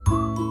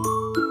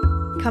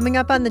Coming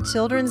up on the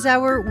Children's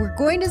Hour, we're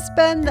going to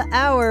spend the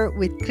hour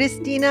with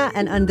Cristina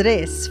and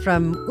Andres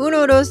from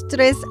Uno, Dos,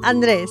 Tres,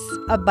 Andres,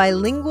 a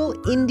bilingual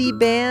indie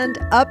band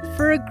up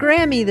for a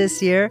Grammy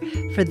this year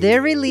for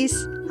their release,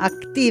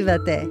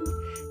 Actívate.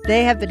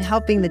 They have been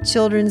helping the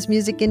children's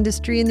music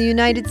industry in the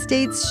United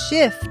States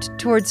shift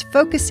towards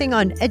focusing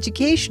on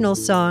educational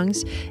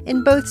songs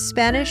in both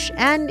Spanish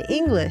and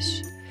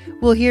English.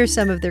 We'll hear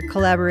some of their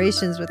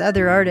collaborations with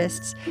other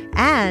artists,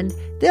 and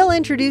they'll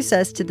introduce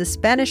us to the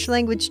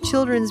Spanish-language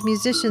children's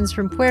musicians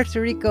from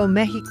Puerto Rico,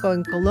 Mexico,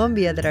 and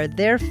Colombia that are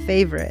their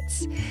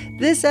favorites.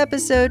 This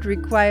episode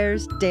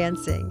requires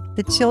dancing.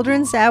 The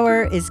Children's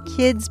Hour is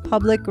kids'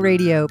 public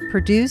radio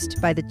produced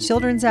by the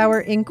Children's Hour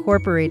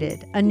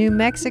Incorporated, a New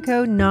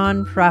Mexico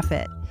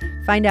nonprofit.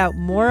 Find out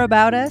more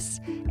about us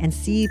and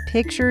see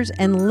pictures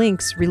and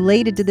links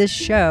related to this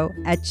show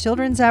at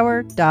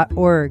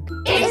childrenshour.org.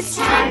 It's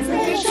time for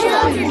the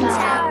Children's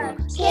Hour,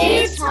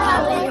 Kids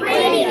Public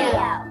Radio.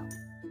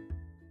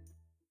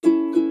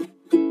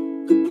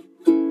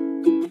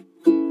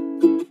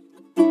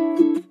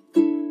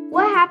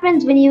 What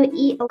happens when you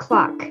eat a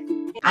clock?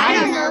 I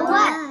don't know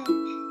what.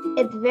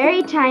 It's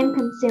very time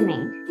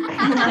consuming.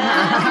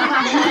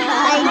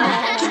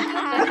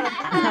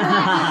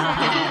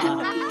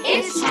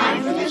 It's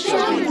time for the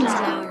Children's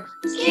Hour,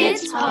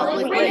 Kids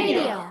Public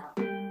Radio.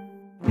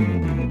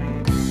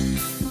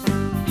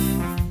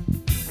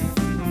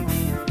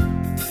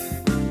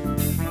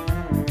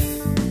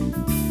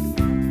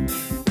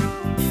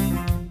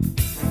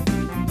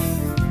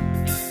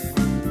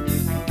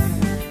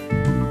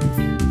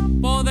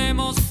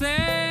 Podemos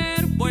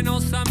ser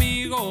buenos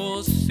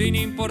amigos sin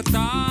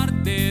importar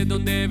de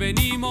dónde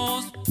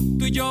venimos.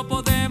 Tú y yo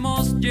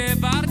podemos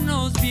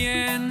llevarnos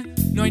bien,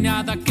 no hay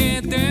nada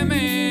que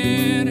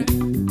temer.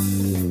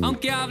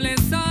 Aunque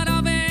hables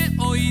árabe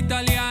o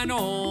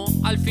italiano,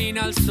 al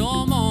final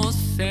somos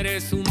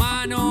seres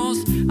humanos.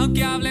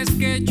 Aunque hables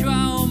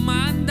quechua o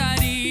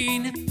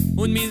mandarín,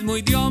 un mismo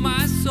idioma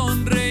es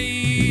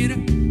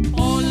sonreír.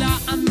 Hola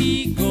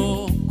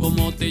amigo,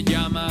 ¿cómo te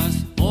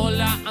llamas?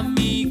 Hola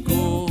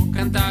amigo,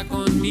 canta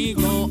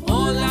conmigo.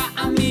 Hola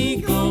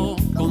amigo,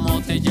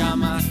 ¿cómo te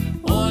llamas?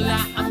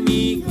 Hola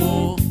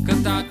amigo,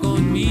 canta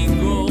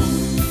conmigo.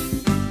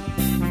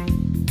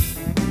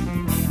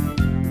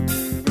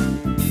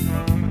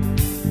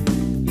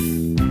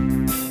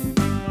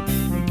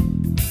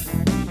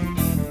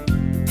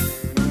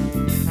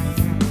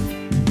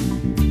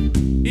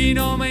 Y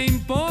no me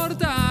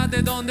importa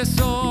de dónde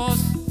sos,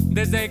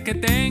 desde que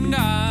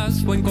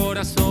tengas buen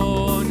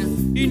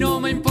corazón. Y no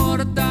me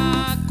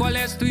importa cuál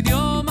es tu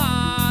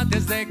idioma,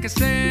 desde que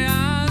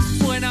seas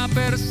buena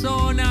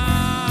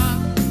persona.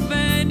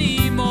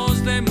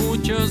 Venimos de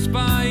muchos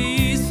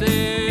países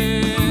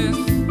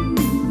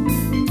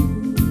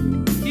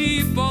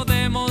y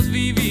podemos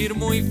vivir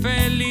muy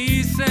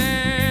felices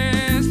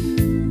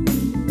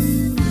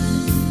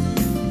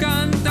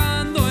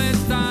cantando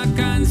esta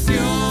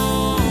canción.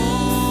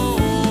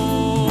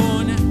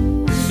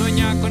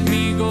 Sueña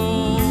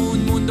conmigo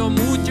un mundo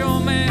mucho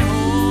mejor.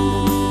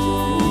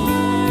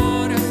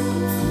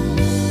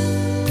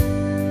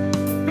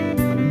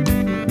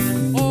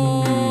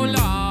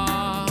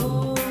 Hola,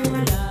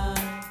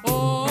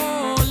 hola,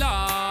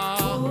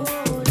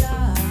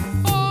 hola,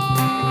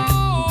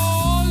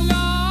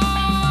 hola.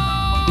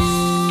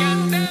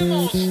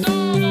 Cantemos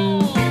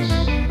todos.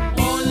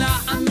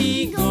 Hola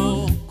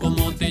amigo,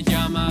 ¿cómo te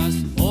llamas?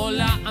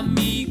 Hola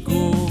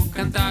amigo,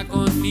 canta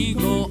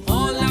conmigo.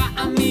 Hola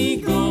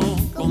amigo,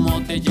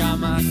 ¿cómo te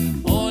llamas?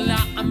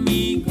 Hola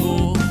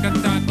amigo,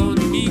 canta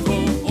conmigo.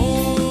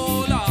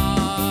 Hola,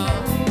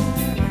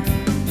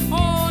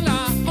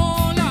 hola,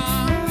 hola.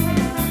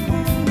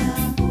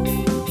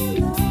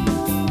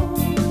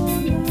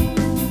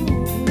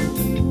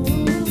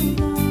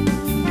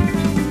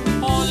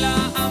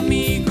 Hola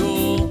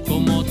amigo,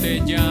 ¿cómo te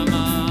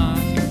llamas?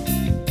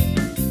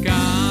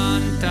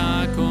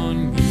 Canta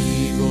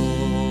conmigo.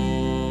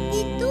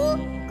 ¿Y tú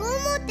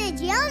cómo te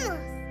llamas?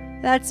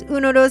 That's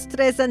Uno, Dos,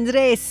 Tres,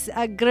 Andres,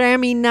 a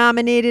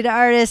Grammy-nominated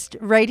artist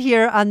right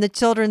here on the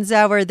Children's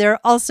Hour. They're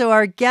also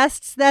our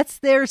guests. That's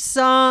their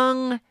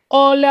song.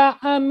 Hola,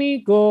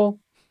 amigo.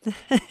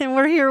 And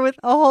we're here with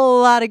a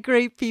whole lot of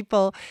great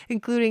people,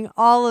 including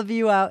all of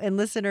you out in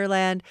listener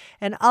land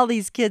and all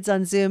these kids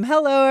on Zoom.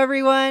 Hello,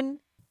 everyone.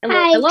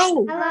 Hi.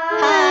 Hello.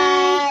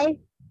 Hi.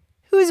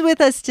 Who's with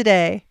us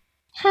today?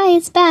 Hi,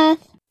 it's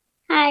Beth.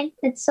 Hi,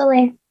 it's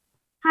Soleil.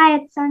 Hi,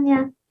 it's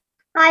Sonia.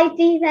 Hi, it's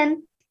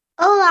Ethan.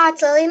 Hola,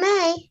 it's Lily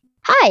Mae.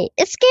 Hi,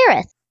 it's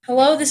Gareth.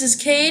 Hello, this is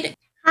Cade.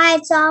 Hi,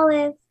 it's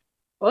Olive.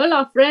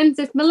 Hola, friends.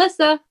 It's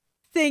Melissa.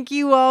 Thank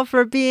you all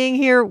for being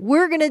here.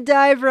 We're going to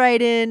dive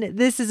right in.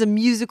 This is a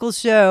musical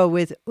show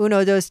with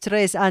Uno, Dos,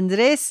 Tres,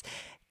 Andres.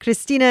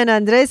 Cristina and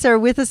Andres are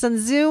with us on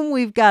Zoom.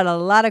 We've got a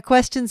lot of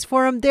questions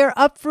for them. They're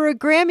up for a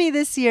Grammy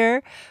this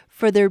year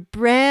for their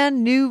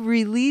brand new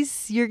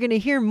release. You're going to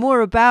hear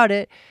more about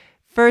it.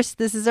 First,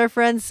 this is our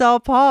friend Saul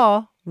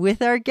Paul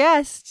with our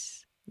guests.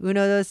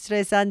 Uno, Dos,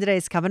 Tres,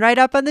 Andres, coming right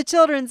up on the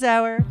Children's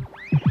Hour.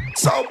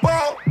 Saul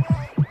Paul.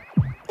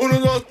 Uno,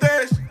 dos,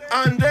 tres.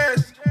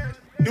 Andres,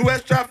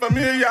 nuestra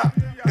familia.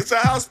 It's a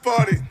house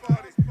party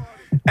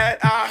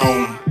at our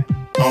home,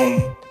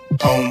 home,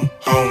 home,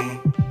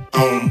 home,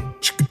 home,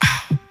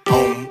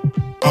 home,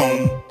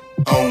 home,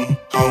 home,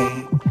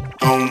 home,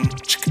 home.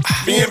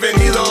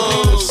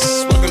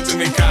 Bienvenidos, welcome to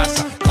mi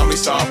casa. Call me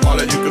Sao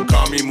Paulo, you can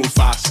call me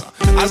Mufasa.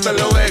 Hasta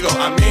luego,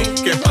 a mí,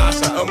 ¿qué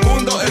pasa? El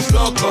mundo es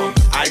loco,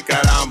 ay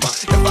caramba.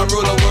 If I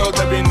rule the world,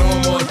 there'd be no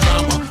more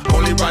drama.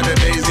 Only brighter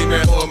days, y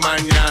mejor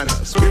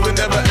mañanas. We would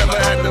never ever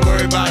have to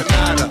worry about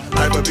nada.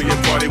 Life would be a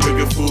party with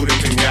good food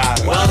and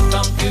piñata.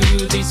 Welcome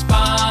to this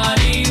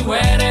party,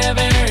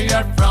 wherever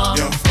you're from.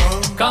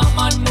 Come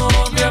on,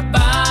 move your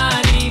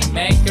body,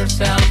 make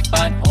yourself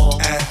at home.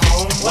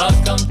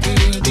 Welcome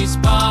to this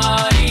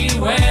party,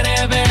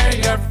 wherever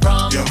you're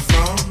from.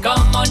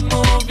 Come on,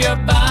 move your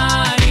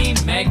body,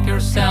 make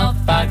yourself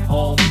at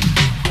home.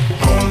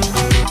 Home,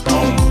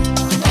 home,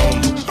 home,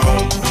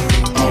 home,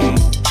 home, home,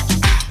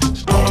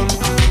 home,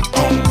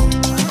 home,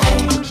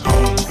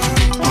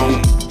 home,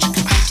 home.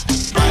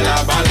 Baila,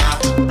 baila,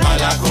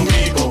 baila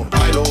conmigo.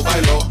 Bailo,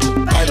 bailo,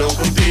 bailo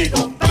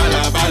contigo.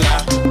 Baila, baila,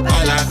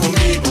 baila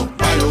conmigo.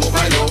 Bailo,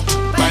 bailo,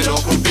 bailo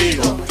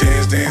contigo.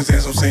 Dance, dance,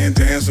 dance, I'm saying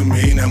dance with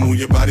me. Now move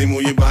your body,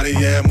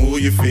 yeah, move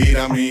your feet.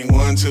 I mean,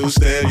 1, 2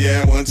 step,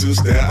 yeah, 1, 2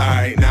 step.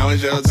 Alright, now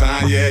it's your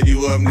time, yeah,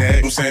 you up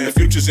next. I'm saying the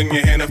future's in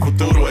your hand, el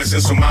futuro es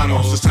en sus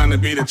manos. It's time to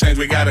be the change,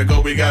 we gotta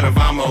go, we gotta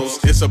vamos.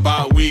 It's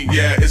about we,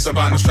 yeah, it's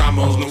about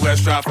Nostramos.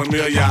 Nuestra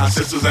familia,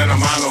 sisters and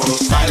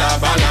hermanos. Baila,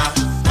 baila,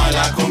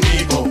 baila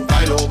conmigo.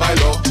 Bailo,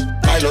 bailo,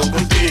 bailo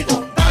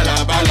contigo.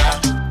 Baila, baila,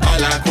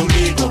 baila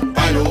conmigo.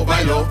 Bailo,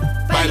 bailo,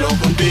 bailo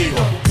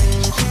contigo.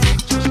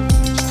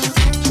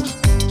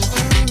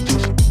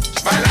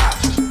 Baila.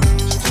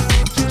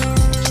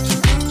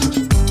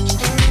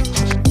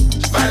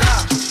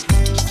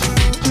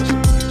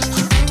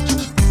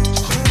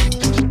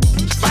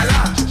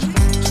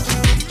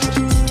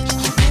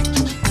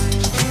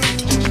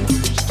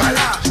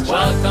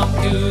 Welcome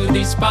to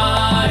this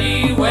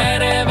party,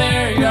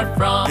 wherever you're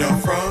from.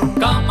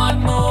 Come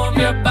on, move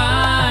your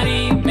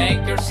body,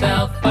 make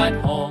yourself at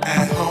home.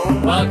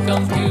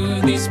 Welcome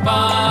to this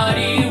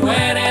party,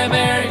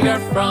 wherever you're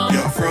from.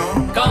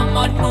 Come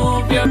on,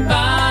 move your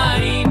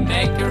body,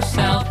 make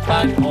yourself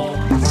at home.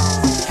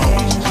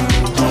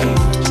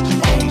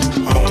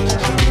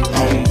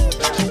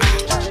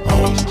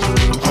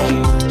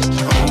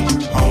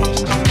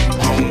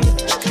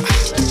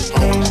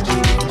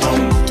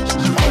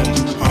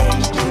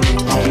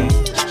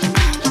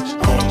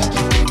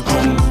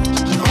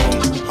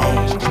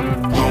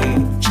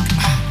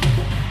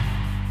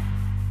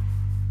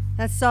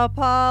 That's Sao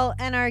Paul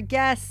and our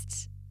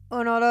guest,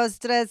 1, 2,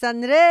 3,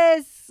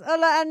 Andres.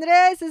 Hola,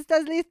 Andres,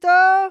 ¿estás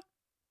listo?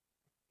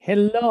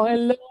 Hello,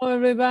 hello,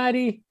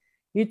 everybody.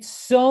 It's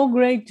so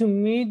great to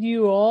meet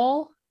you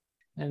all.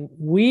 And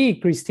we,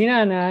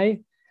 Christina and I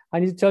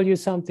need to tell you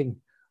something.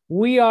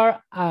 We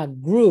are a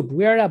group,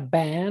 we are a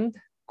band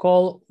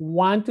called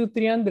 1, 2,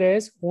 3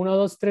 Andres,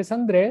 1, 2, 3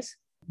 Andres.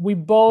 We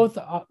both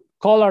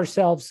call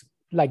ourselves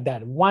like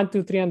that, 1,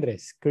 2, 3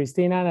 Andres.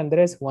 Christina and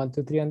Andres, 1,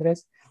 2, 3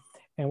 Andres.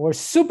 And we're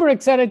super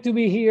excited to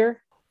be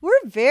here.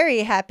 We're very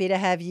happy to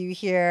have you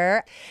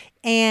here.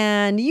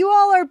 And you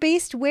all are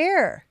based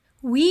where?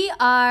 We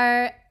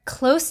are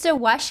close to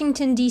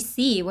Washington,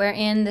 D.C. We're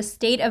in the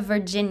state of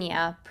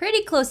Virginia,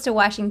 pretty close to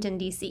Washington,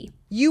 D.C.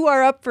 You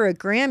are up for a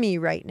Grammy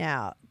right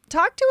now.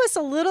 Talk to us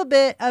a little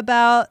bit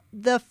about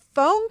the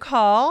phone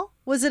call.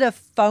 Was it a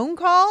phone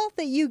call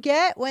that you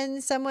get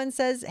when someone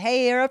says,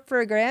 hey, you're up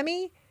for a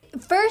Grammy?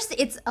 First,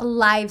 it's a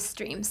live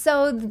stream.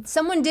 So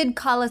someone did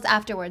call us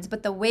afterwards,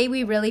 but the way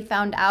we really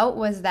found out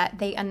was that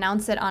they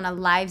announced it on a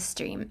live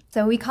stream.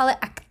 So we call it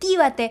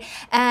Actívate.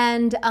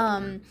 And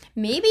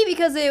maybe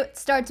because it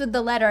starts with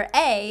the letter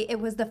A, it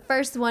was the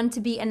first one to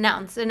be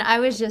announced. And I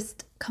was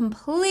just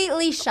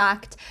completely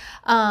shocked.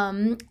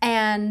 But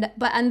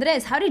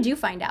Andres, how did you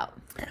find out?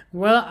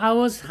 Well, I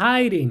was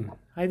hiding.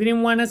 I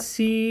didn't want to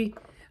see...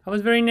 I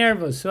was very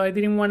nervous, so I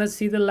didn't want to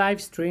see the live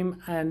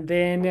stream. And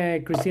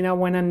then Christina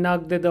went and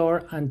knocked the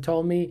door and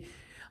told me,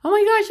 oh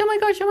my gosh, oh my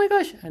gosh, oh my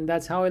gosh. And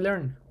that's how I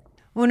learned.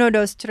 1,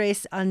 2, 3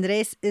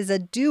 Andres is a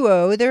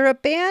duo. They're a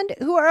band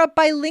who are a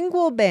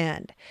bilingual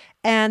band.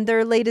 And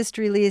their latest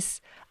release,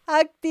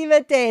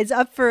 Actívate, is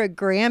up for a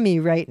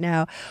Grammy right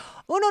now.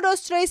 1, 2,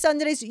 3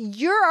 Andres,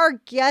 you're our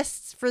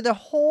guests for the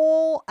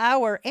whole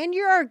hour. And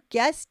you're our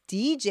guest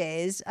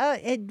DJs.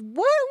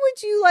 What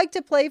would you like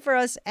to play for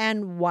us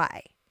and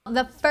why?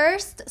 The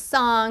first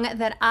song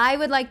that I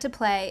would like to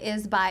play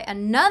is by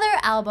another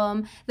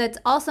album that's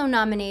also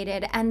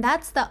nominated, and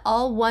that's the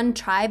All One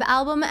Tribe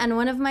album. And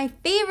one of my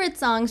favorite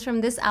songs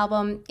from this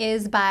album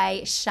is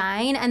by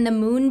Shine and the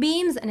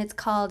Moonbeams, and it's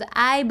called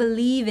I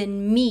Believe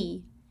in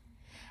Me.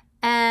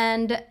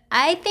 And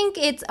I think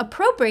it's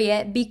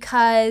appropriate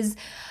because,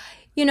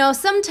 you know,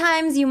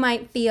 sometimes you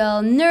might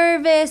feel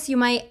nervous, you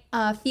might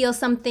feel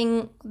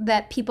something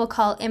that people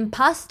call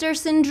imposter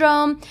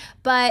syndrome,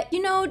 but, you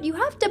know, you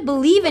have to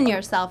believe in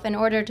yourself in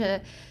order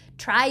to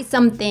try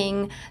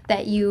something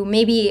that you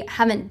maybe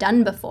haven't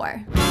done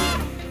before.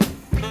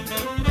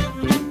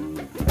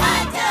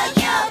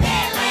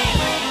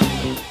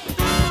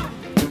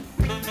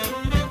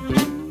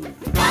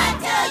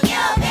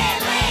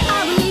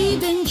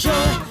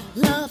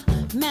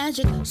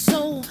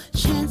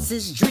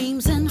 promises,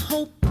 dreams, and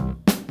hope.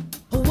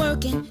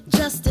 Working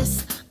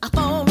justice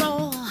for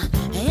all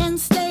and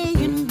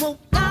staying woke.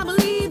 I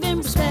believe in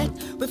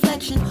respect,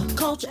 reflection,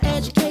 culture,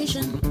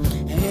 education,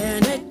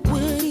 and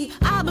equity.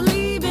 I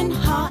believe in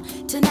heart,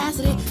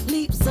 tenacity,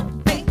 leaps of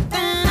faith,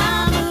 and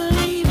I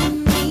believe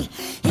in me.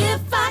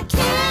 If I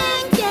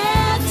can't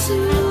get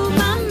to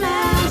my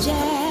magic,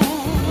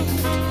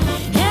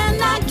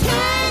 and I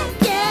can't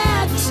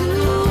get to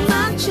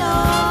my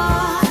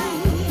joy,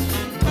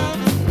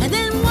 and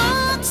then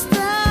what's the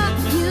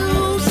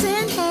use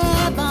in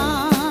heaven?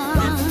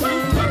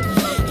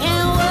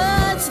 And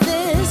what's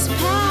this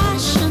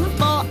passion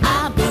for?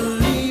 I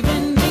believe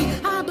in me.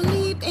 I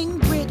believe in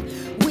grit,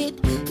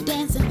 wit,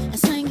 dancing and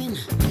singing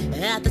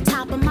at the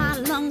top of my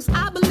lungs.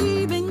 I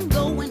believe in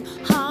going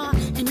hard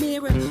and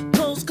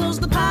miracles, 'cause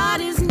the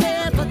party's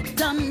never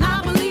done.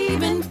 I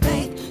believe in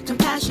faith,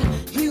 compassion,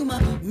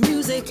 humor,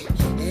 music,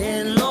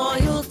 and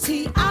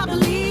loyalty. I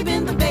believe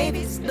in the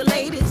babies, the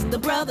ladies, the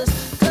brothers,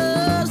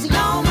 'cause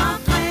you're my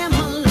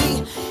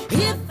family.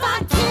 If I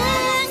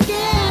can't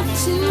get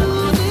to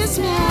this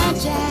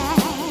magic,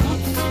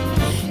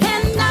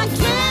 and I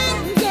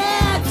can't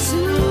get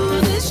to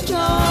this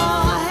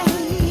joy,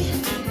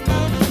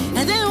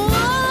 and then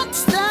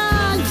what's the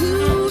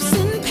use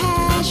in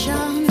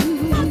passion?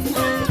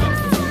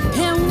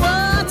 And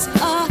what's a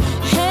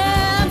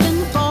heaven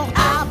for? I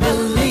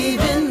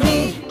believe in me.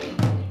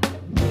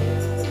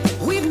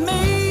 We've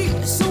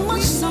made so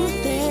much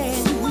something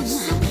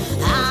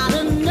out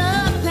of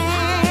nothing.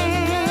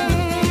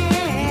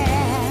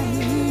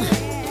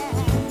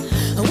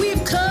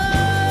 We've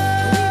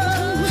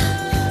come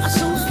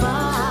so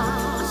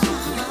far.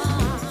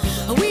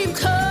 We've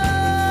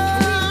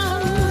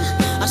come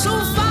so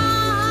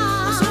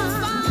far.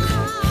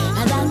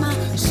 And then my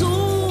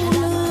soul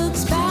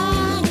looks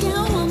back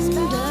and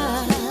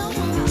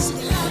wonders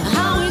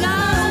how we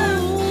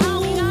got over.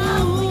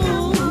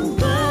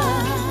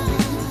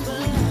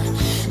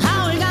 How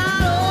we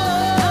got over.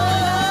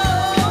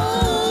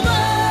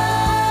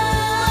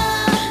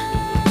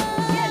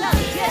 Get up,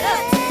 get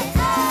up.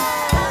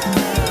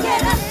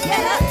 Get up,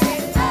 get up.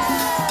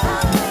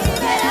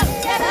 Get up,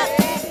 get up.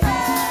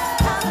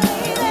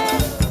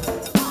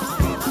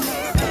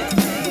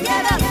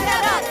 Get up,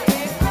 get up.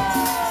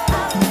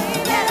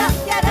 Get up,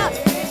 get up.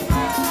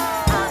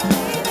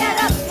 Get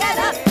up, get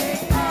up.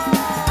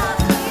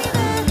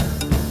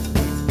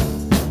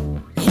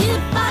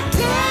 If I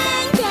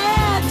can't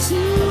get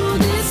to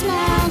this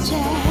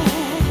magic,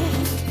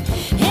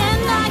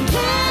 and I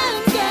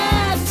can't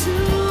get to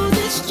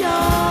this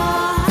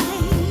joy,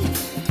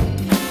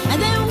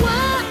 and then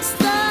what's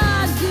the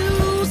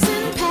use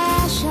in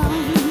passion?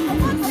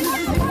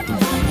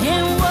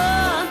 And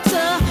what's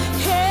a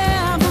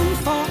heaven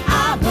for?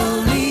 I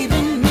believe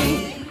in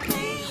me.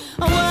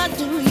 What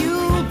do you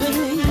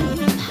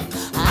believe?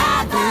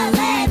 I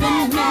believe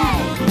in me.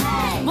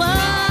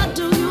 What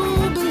do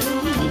you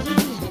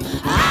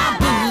believe? I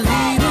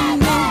believe in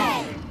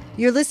me.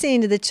 You're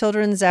listening to the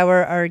Children's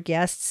Hour. Our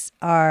guests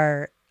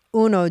are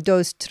Uno,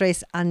 Dos,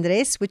 Tres,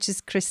 Andres, which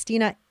is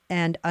Christina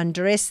and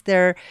Andres.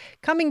 They're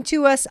coming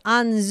to us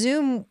on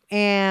Zoom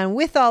and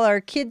with all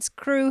our kids'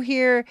 crew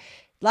here.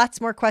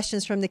 Lots more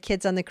questions from the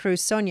kids on the crew.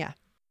 Sonia.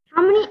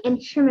 How many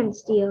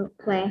instruments do you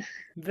play?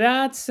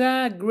 That's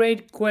a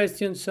great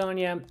question,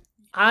 Sonia.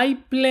 I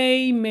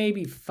play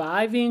maybe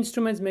 5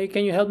 instruments. Maybe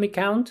can you help me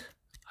count?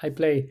 I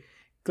play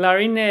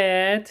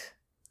clarinet.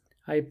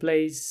 I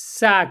play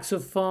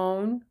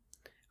saxophone.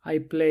 I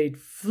played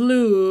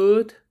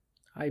flute.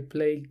 I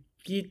play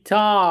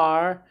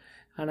guitar.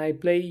 And I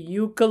play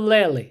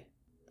ukulele.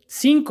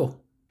 5.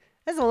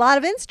 That's a lot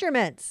of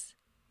instruments.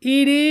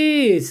 It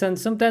is, and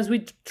sometimes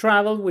we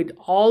travel with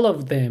all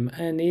of them,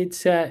 and it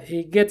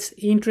gets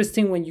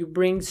interesting when you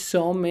bring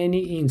so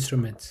many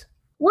instruments.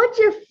 What's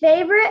your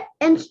favorite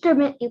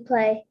instrument you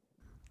play?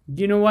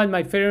 You know what?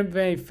 My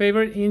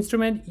favorite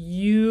instrument.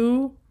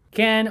 You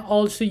can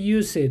also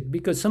use it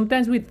because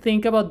sometimes we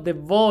think about the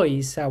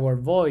voice, our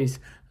voice,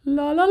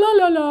 la la la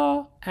la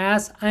la,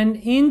 as an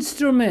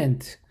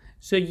instrument.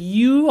 So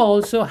you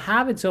also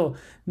have it. So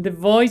the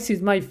voice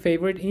is my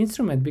favorite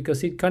instrument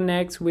because it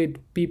connects with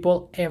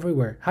people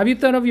everywhere. Have you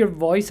thought of your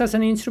voice as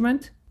an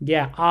instrument?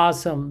 Yeah,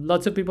 awesome.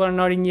 Lots of people are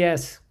nodding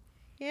yes.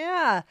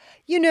 Yeah.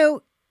 You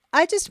know,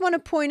 I just want to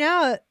point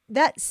out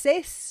that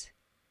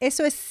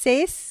eso es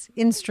 6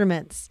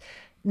 instruments,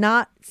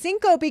 not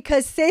 5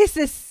 because 6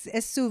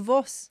 es su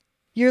voz.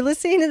 You're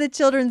listening to the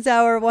Children's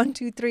Hour. 1,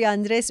 2, 3,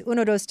 Andres. 1,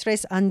 2, 3,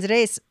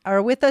 Andres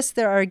are with us.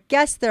 There are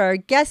guests. There are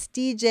guest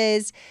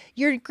DJs.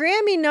 Your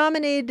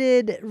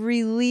Grammy-nominated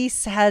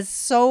release has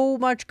so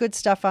much good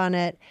stuff on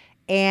it.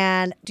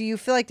 And do you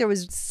feel like there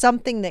was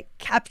something that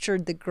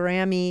captured the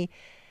Grammy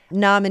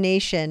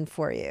nomination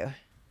for you?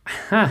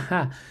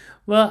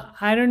 Well,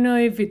 I don't know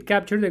if it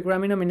captured the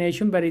Grammy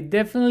nomination, but it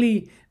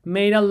definitely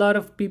made a lot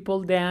of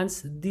people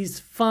dance this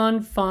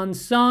fun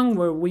song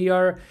where we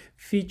are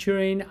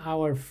featuring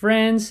our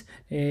friends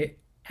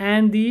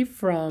Andy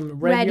from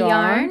Red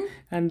Yarn.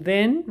 And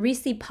then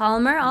Reese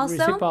Palmer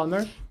also. Reese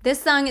Palmer.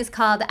 This song is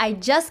called I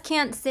Just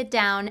Can't Sit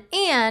Down,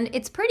 and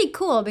it's pretty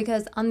cool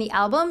because on the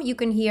album you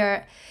can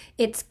hear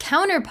its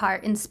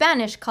counterpart in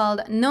Spanish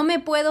called No Me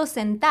Puedo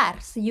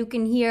Sentar. So you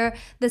can hear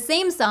the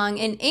same song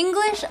in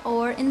English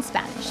or in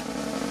Spanish.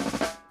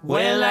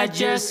 Well, I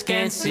just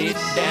can't sit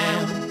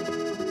down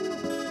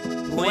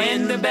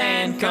when the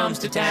band comes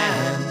to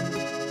town.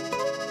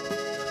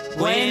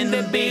 When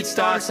the beat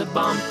starts a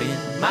bumping,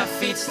 my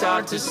feet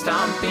start to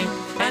stomping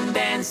and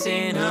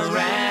dancing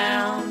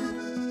around.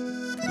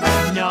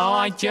 No,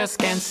 I just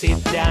can't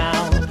sit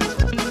down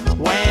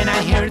when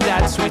I hear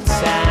that sweet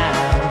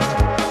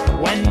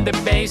sound. When the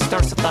bass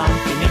starts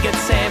thumping, it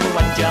gets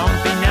everyone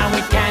jumping and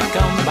we can't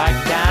come back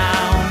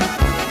down.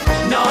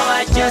 No,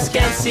 I just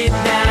can't sit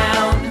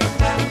down.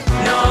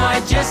 No,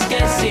 I just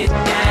can't sit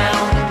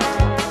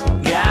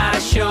down. Gotta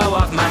show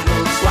off my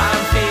moves while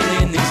I'm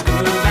feeling this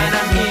groove and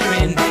I'm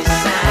hearing this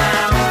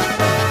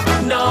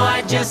sound. No,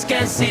 I just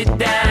can't sit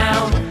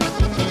down.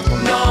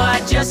 No, I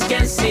just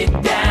can't sit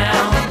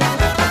down.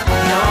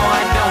 No,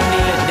 I don't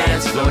need a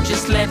dance floor.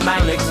 Just let my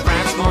legs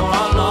prance more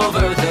all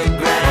over the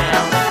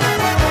ground.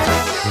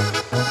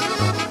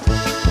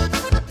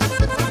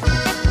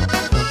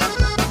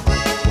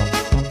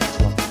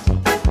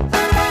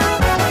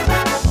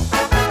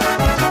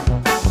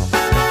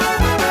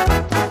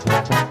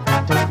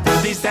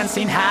 This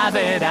dancing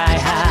habit I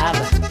have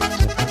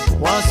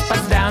was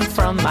passed down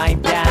from my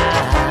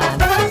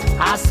dad.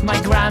 Asked my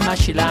grandma,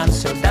 she'll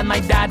answer that my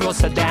dad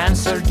was a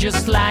dancer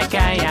just like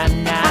I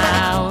am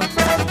now.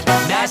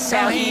 That's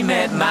how he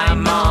met my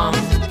mom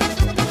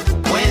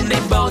when they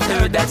both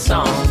heard that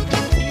song.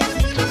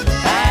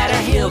 At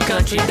a hill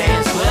country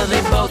dance, well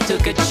they both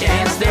took a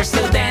chance. They're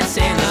still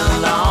dancing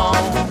along.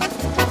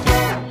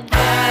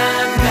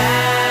 And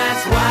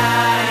that's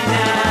why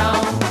now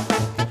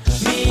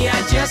me,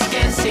 I just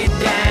can't sit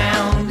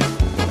down.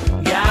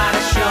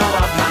 Gotta show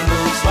off my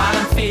moves while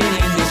I'm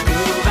feeling this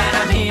groove and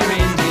I'm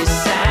hearing this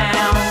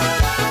sound.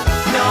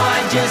 No,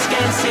 I just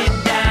can't sit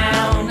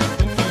down.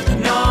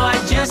 No, I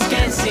just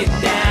can't sit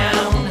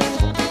down.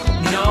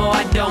 No,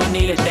 I don't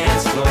need a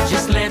dance floor.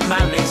 Just let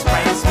my legs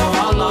prance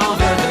all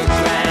over the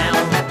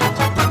ground.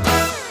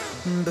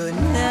 But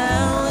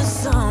now the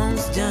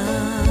song's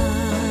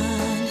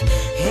done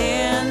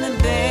and the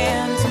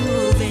band's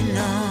moving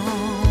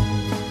on,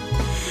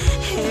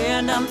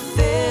 and I'm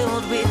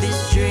filled with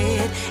this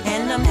dread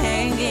and I'm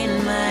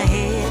hanging my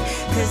head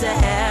 'cause I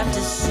have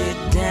to sit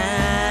down.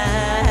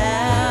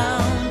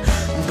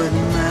 But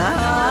my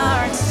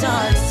heart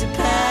starts to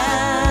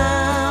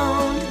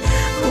pound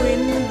when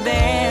the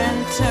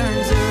band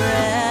turns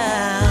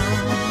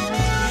around.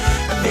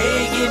 They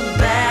get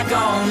back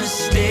on the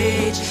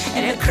stage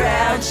and the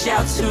crowd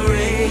shouts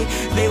hooray.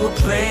 They will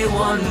play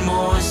one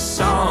more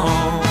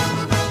song.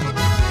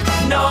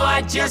 No,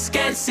 I just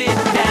can't sit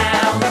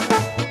down.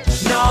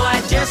 No,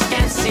 I just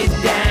can't sit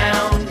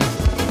down.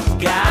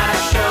 Gotta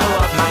show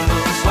off my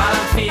moves while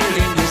I'm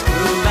feeling this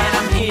groove and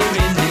I'm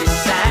hearing this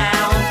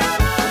sound.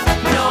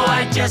 No,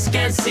 I just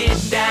can't sit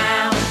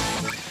down.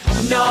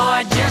 No,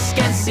 I just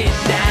can't sit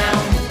down.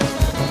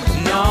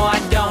 No, I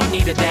don't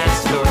need a dance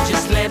floor.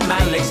 Just let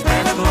my legs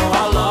prance go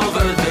all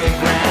over the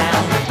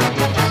ground.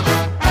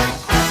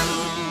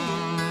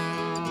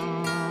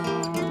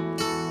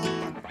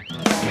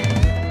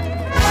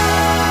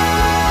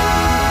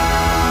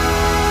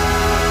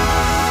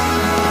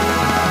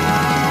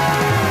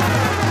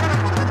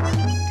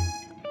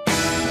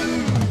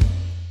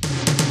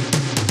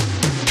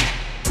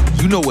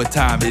 You know what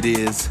time it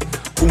is.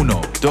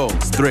 Uno,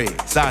 dos,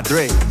 tres,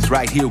 Andres,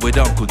 right here with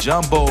Uncle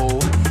Jumbo.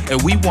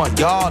 And we want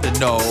y'all to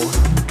know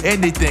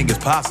anything is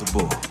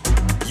possible.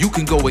 You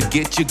can go and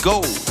get your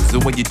goals.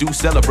 And when you do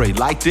celebrate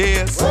like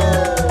this,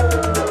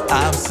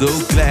 I'm so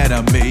glad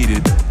I made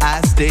it.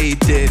 I stayed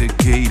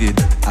dedicated.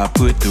 I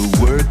put the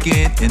work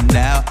in and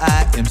now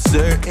I am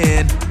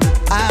certain.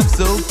 I'm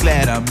so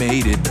glad I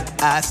made it.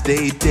 I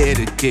stayed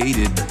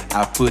dedicated.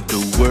 I put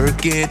the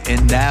work in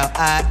and now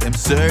I am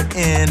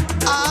certain.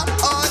 I'm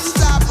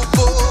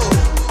unstoppable.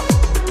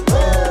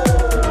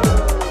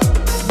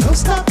 No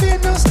stopping,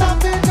 no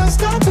stopping, no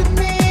stopping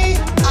me.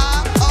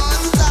 I'm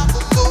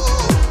unstoppable.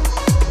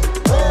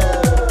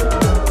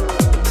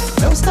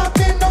 No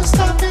stopping, no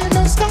stopping,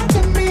 no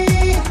stopping me.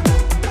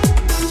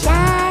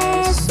 Ya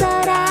es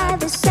hora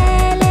de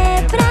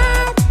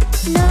celebrar.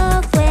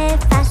 No fue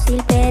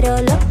fácil,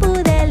 pero lo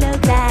pude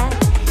lograr.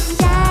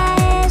 Ya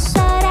es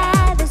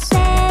hora de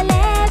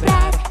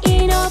celebrar.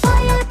 Y no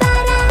voy a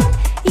parar,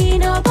 y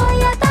no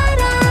voy a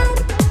parar.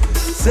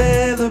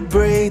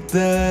 Celebrate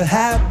the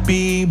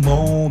happy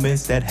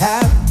moments that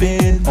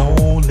happen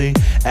only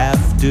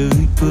after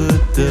we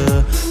put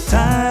the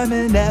time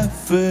and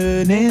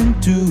effort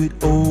into it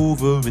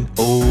over and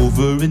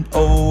over and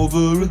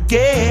over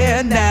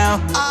again.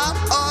 Now I'm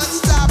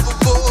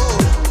unstoppable.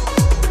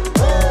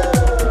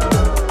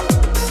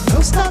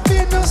 No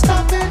stopping, no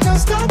stopping, no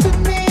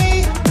stopping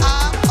me.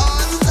 I'm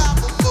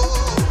unstoppable.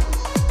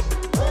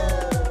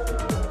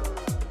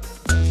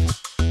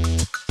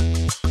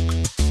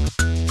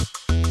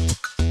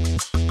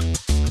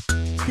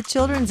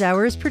 Children's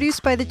Hour is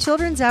produced by the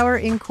Children's Hour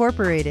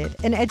Incorporated,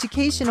 an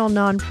educational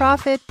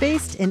nonprofit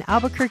based in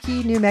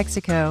Albuquerque, New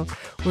Mexico.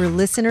 We're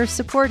listener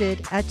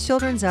supported at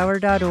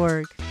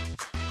childrenshour.org.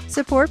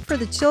 Support for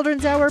the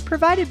Children's Hour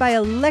provided by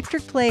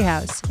Electric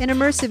Playhouse, an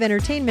immersive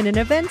entertainment and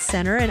events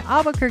center in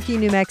Albuquerque,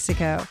 New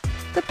Mexico.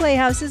 The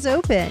Playhouse is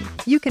open.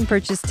 You can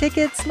purchase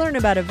tickets, learn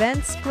about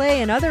events,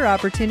 play, and other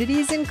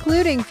opportunities,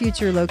 including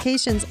future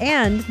locations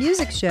and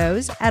music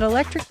shows at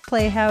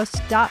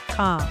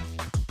electricplayhouse.com.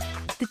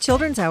 The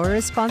Children's Hour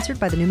is sponsored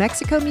by the New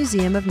Mexico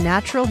Museum of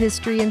Natural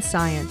History and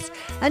Science,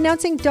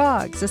 announcing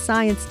Dogs, A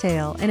Science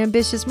Tale, an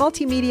ambitious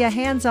multimedia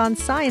hands-on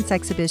science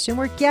exhibition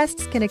where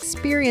guests can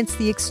experience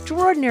the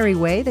extraordinary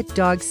way that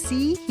dogs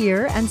see,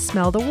 hear, and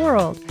smell the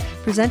world.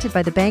 Presented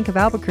by the Bank of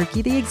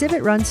Albuquerque, the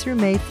exhibit runs through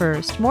May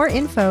 1st. More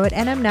info at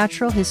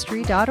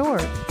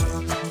nmnaturalhistory.org.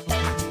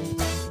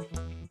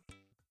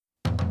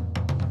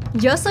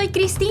 Yo soy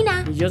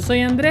Cristina. Y yo soy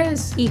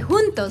Andrés. Y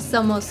juntos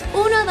somos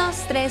 1,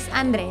 2, 3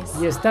 Andrés.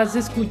 Y estás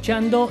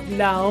escuchando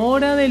La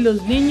Hora de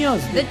los Niños.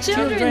 The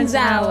Children's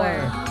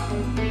Hour.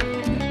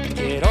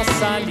 Quiero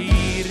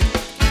salir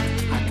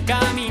a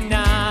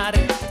caminar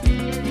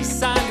y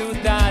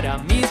saludar a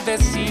mis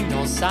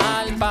vecinos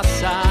al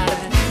pasar.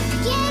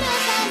 Quiero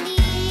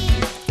salir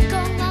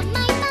con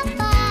mamá y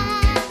papá,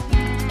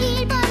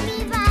 ir por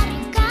mi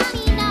barrio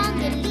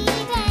caminando en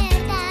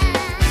libertad.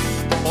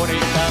 Por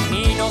el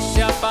camino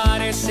se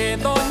aparece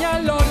Doña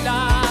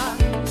Lola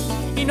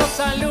y nos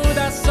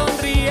saluda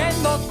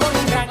sonriendo con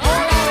un gran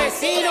hola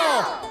vecino.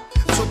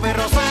 Su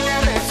perro sale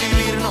a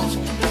recibirnos,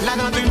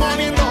 ladrando y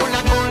moviendo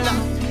la cola.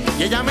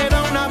 Y ella me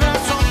da un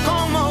abrazo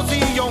como si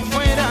yo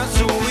fuera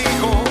su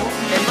hijo.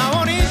 El más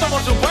bonito,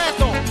 por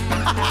supuesto.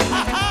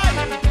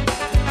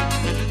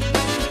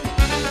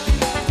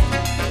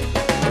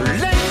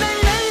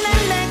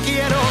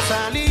 Quiero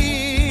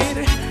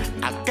salir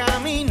a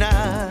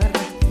caminar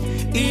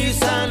y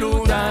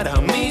saludar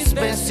a mis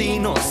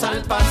vecinos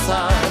al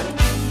pasar.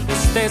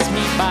 Este es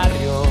mi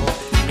barrio,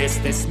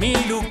 este es mi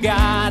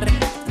lugar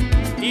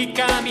y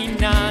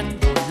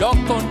caminando lo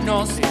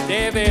conoce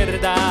de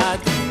verdad.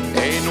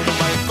 En un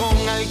balcón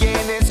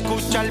alguien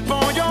escucha el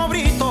pollo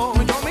brito,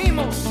 yo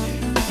mismo.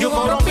 Y un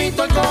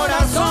joropito el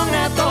corazón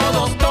a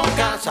todos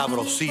toca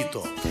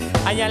sabrosito.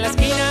 Allá en la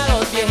esquina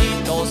los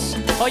viejitos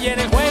oyen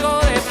el juego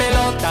de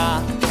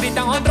pelota,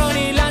 gritan honrón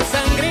y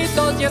lanzan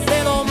gritos y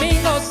este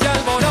domingo se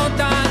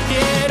alborota.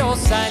 Quiero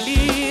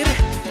salir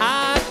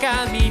a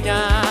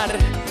caminar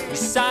y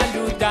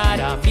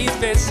saludar a mis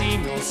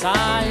vecinos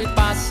al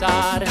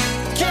pasar.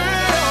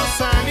 Quiero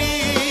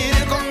salir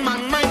con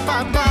mamá y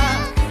papá,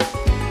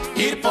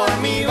 ir por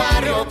mi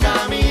barrio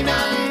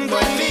caminando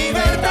en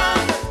libertad.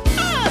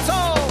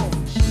 ¡Eso!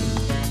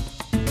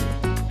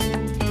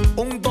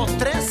 1, 2,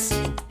 3,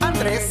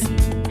 Andrés.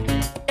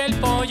 El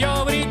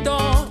pollo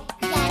brito.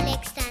 Y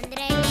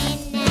Alexandra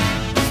Elena.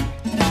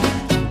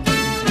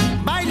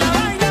 Baila,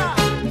 baila.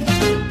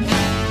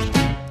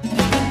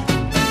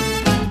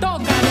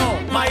 Tócalo,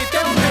 Maite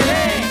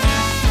Ombelé.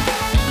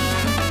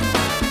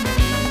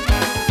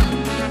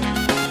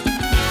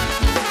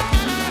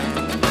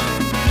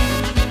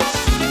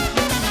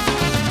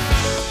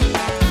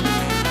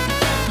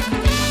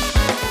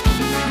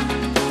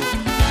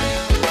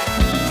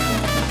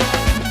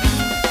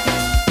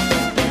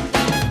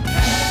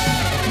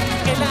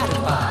 El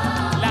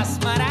arpa, las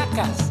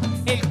maracas,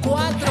 el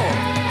cuatro,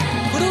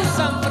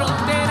 cruzan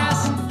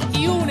fronteras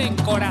y unen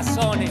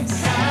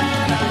corazones.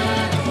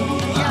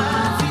 Y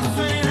así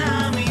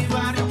suena mi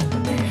barrio,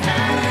 en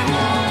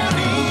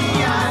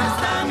armonía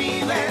está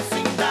mi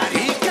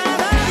vecindario. Y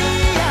cada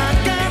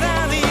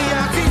día,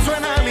 así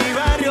suena mi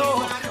barrio.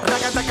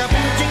 Racataca,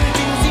 pum, chin,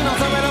 chin, si no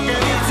sabe lo que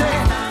dice,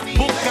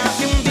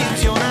 búscate un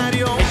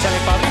diccionario. Échale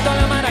Pablito a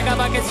la maraca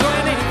pa' que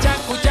suene,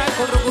 chacu,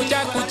 chacu, rucu,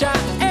 chacu, cha,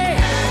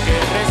 que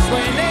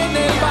resuene en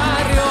el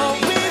barrio.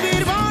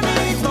 Vivir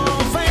bonito,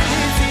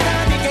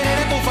 felicidad y querer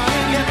a tu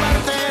familia es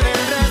parte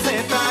del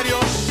recetario.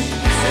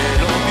 Se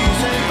lo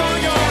dice el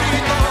pollo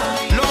brito,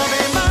 lo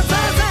demás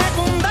es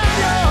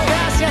secundario.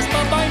 Gracias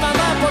papá y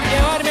mamá por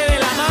llevarme de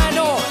la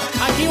mano.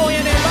 Aquí voy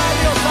en el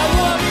barrio,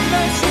 saludo a mis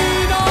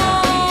vecinos.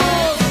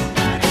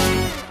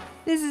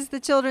 This is the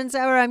Children's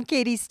Hour. I'm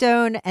Katie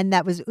Stone, and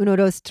that was 1,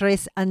 2, 3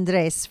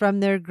 Andrés from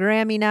their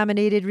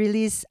Grammy-nominated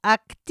release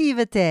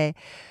Activate.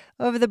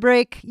 Over the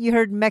break, you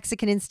heard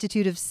Mexican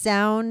Institute of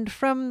Sound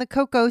from the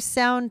Coco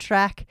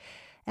soundtrack.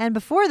 And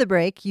before the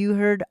break, you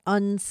heard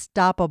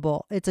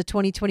Unstoppable. It's a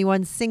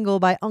 2021 single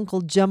by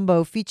Uncle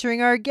Jumbo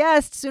featuring our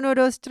guests, 1,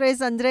 2, 3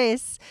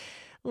 Andrés.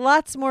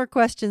 Lots more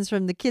questions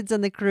from the kids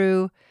on the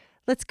crew.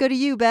 Let's go to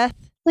you, Beth.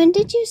 When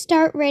did you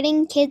start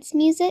writing kids'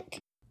 music?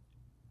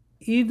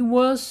 It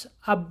was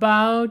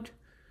about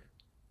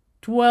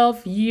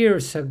 12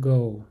 years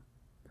ago.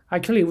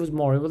 Actually, it was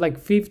more. It was like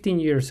 15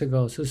 years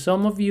ago. So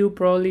some of you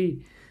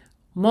probably,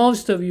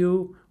 most of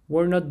you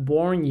were not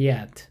born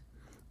yet.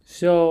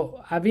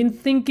 So I've been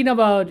thinking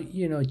about,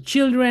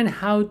 children,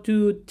 how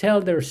to tell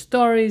their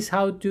stories,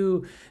 how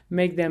to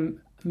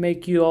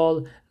make you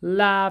all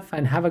laugh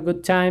and have a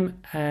good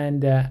time.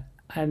 And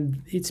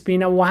and it's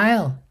been a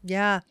while.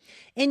 Yeah.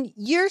 And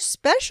your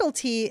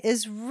specialty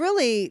is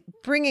really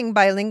bringing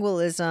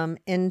bilingualism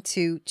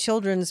into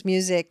children's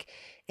music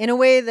in a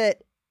way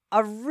that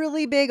a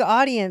really big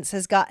audience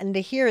has gotten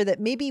to hear that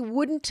maybe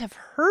wouldn't have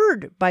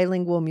heard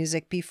bilingual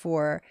music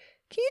before.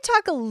 Can you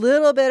talk a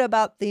little bit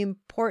about the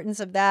importance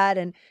of that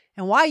and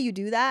why you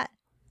do that?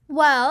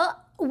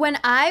 Well, when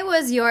I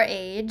was your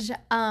age,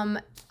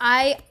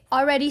 I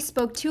already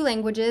spoke 2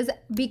 languages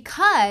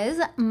because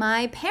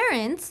my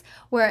parents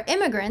were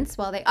immigrants.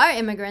 Well, they are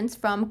immigrants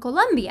from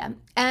Colombia.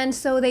 And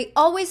so they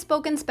always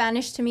spoke in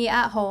Spanish to me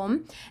at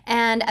home.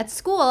 And at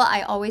school,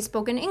 I always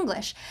spoke in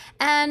English.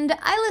 And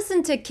I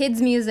listened to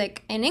kids'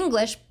 music in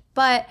English,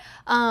 but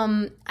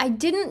I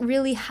didn't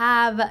really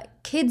have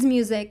kids'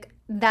 music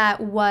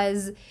that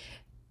was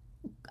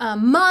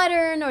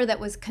modern or that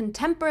was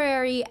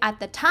contemporary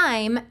at the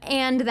time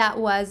and that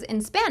was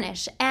in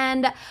Spanish.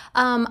 And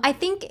I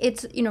think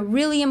it's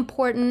really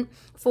important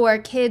for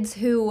kids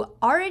who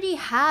already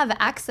have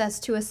access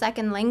to a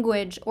second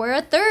language or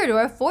a third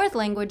or a fourth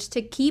language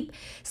to keep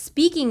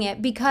speaking it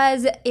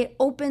because it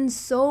opens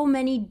so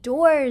many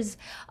doors.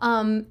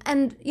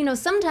 And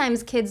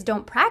sometimes kids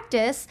don't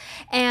practice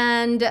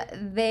and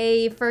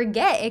they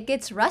forget. It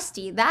gets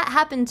rusty. That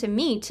happened to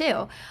me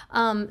too.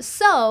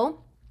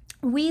 So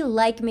we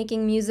like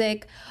making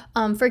music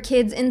for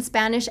kids in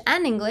Spanish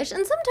and English,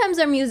 and sometimes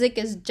our music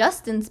is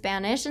just in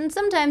Spanish, and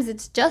sometimes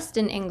it's just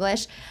in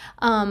English.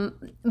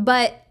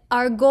 But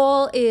our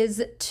goal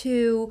is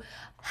to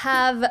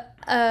have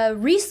a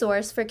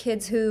resource for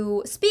kids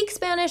who speak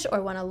Spanish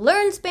or want to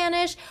learn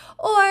Spanish,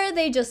 or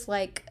they just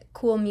like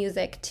cool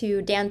music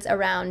to dance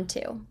around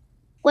to.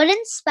 What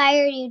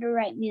inspired you to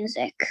write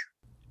music?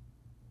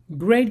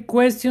 Great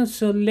question,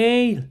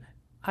 Soleil.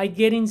 I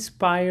get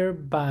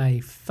inspired by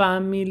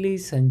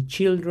families and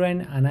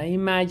children, and I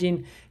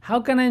imagine how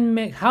can I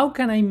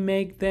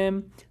make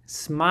them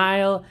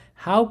smile?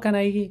 How can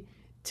I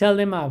tell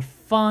them a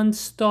fun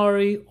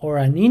story or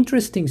an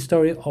interesting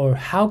story, or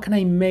how can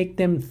I make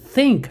them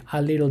think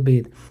a little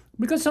bit?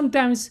 Because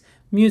sometimes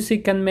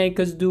music can make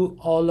us do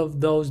all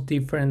of those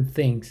different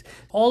things.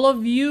 All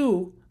of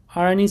you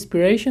are an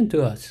inspiration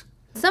to us.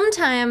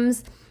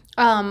 Sometimes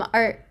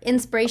our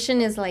inspiration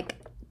is like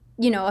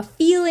a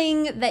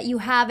feeling that you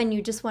have and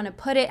you just want to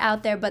put it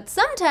out there. But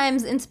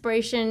sometimes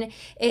inspiration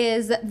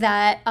is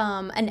that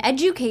an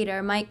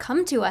educator might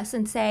come to us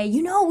and say,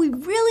 we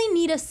really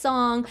need a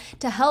song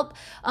to help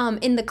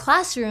in the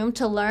classroom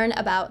to learn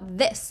about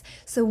this.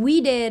 So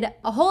we did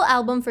a whole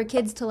album for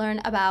kids to learn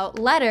about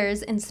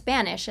letters in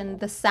Spanish and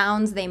the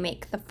sounds they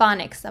make, the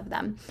phonics of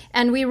them.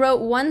 And we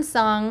wrote one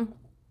song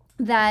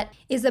that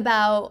is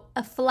about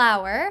a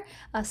flower,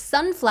 a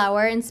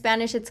sunflower. In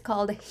Spanish, it's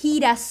called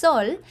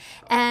girasol.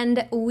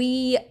 And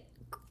we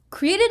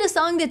created a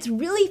song that's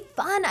really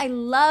fun. I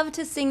love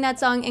to sing that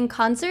song in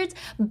concerts,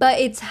 but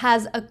it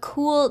has a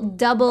cool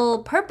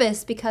double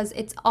purpose because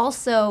it's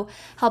also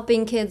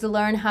helping kids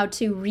learn how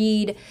to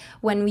read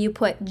when you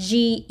put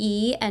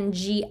G-E and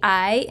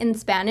G-I in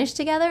Spanish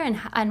together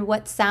and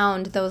what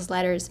sound those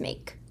letters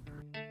make.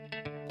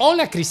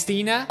 Hola,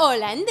 Cristina.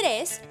 Hola,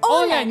 Andrés.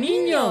 Hola,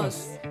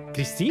 niños.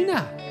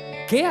 Cristina,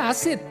 ¿qué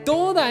hace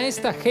toda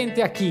esta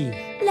gente aquí?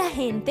 La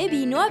gente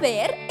vino a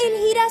ver el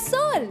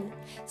girasol.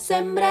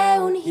 Sembré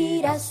un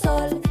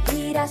girasol,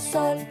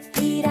 girasol,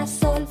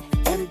 girasol.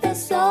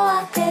 Empezó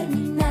a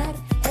germinar,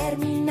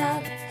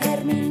 germinar,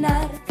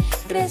 germinar.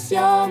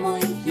 Creció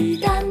muy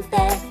gigante,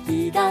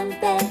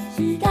 gigante,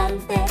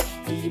 gigante.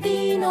 Y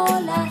vino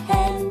la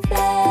gente.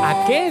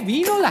 ¿A qué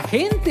vino la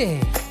gente?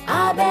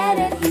 A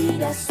ver el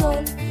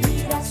girasol,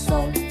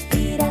 girasol,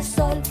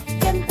 girasol.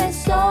 Que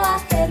empezó a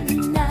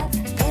germinar,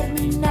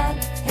 germinar,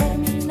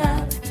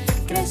 germinar.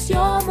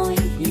 Creció muy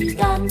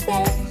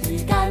gigante,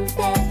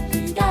 gigante,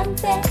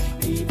 gigante.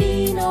 Y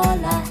vino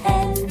la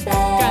gente.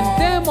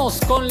 ¡Cantemos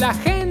con la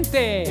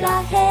gente!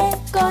 La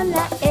G con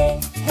la E,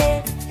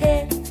 G,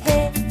 G,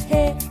 G,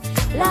 G.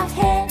 La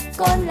G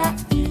con la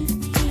I,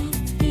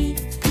 I, I,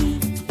 I,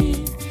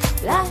 I.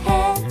 La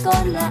G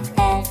con la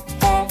E,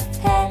 G,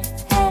 G,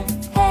 G,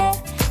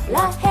 G.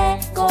 La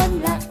G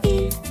con la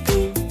I,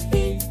 I,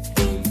 I,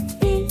 I,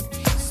 I.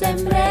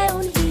 Sembré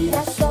un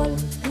girasol,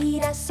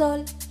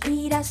 girasol,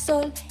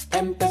 girasol.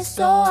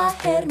 Empezó a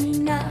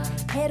germinar,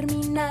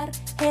 germinar,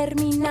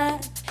 germinar.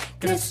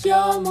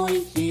 Creció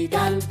muy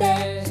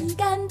gigante,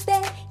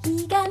 gigante,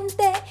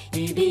 gigante.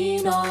 Y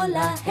vino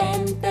la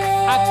gente.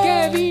 ¿A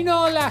qué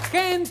vino la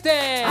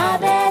gente? A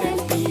ver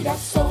el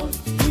girasol,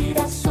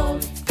 girasol,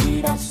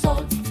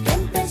 girasol. Que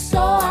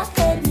empezó a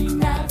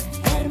germinar,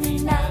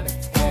 germinar,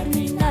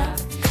 germinar.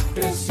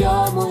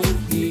 Creció muy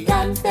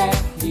gigante,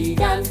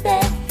 gigante,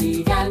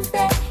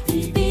 gigante.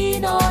 Y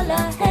vino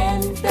la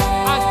gente.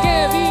 ¿A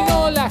qué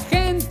vino la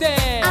gente?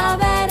 A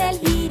ver el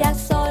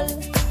girasol,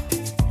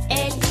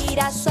 el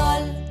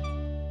girasol.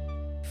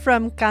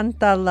 from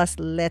Canta las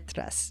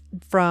Letras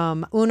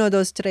from Uno,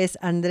 Dos, Tres,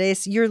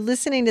 Andres. You're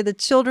listening to the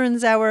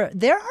Children's Hour.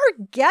 There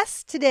are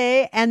guests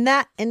today, and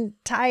that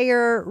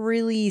entire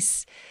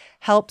release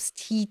helps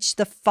teach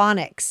the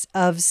phonics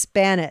of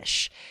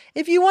Spanish.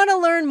 If you want to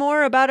learn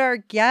more about our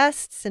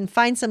guests and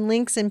find some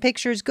links and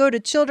pictures, go to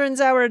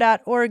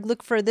childrenshour.org.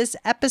 Look for this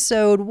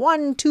episode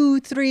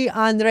 123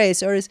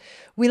 Andres, or as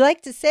we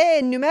like to say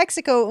in New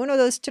Mexico, Uno,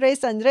 Dos,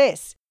 Tres,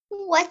 Andres.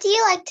 What do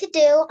you like to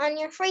do on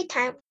your free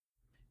time?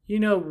 You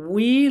know,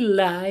 we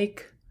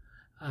like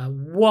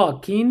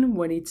walking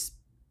when it's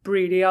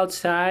pretty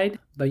outside.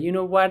 But you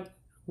know what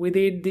we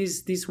did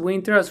this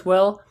winter as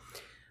well?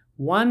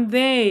 One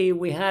day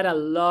we had a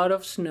lot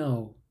of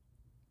snow.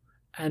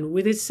 And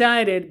we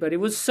decided, but it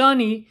was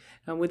sunny,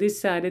 and we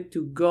decided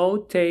to go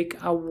take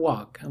a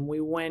walk. And we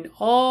went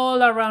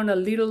all around a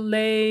little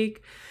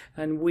lake,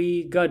 and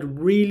we got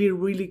really,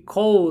 really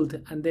cold.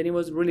 And then it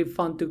was really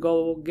fun to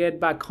go get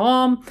back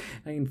home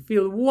and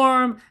feel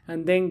warm,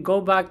 and then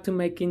go back to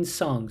making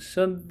songs.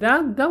 So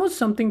that was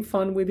something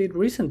fun we did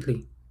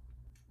recently.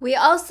 We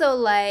also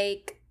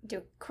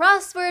do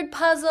crossword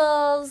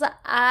puzzles.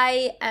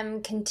 I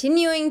am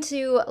continuing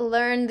to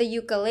learn the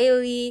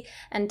ukulele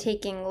and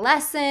taking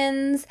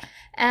lessons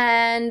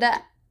and,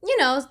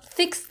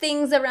 fix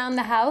things around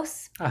the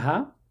house.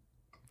 Uh-huh.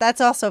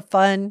 That's also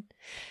fun.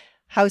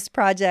 House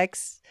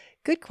projects.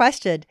 Good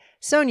question.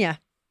 Sonia.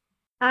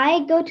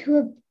 I go to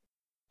a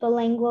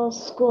bilingual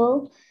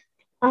school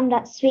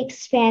that speaks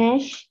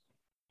Spanish,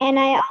 and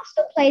I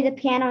also play the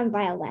piano and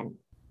violin.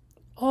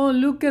 Oh,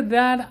 look at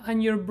that.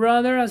 And your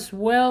brother as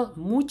well.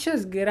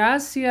 Muchas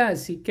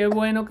gracias. Y qué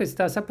bueno que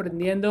estás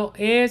aprendiendo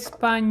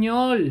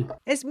español.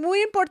 Es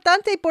muy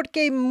importante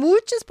porque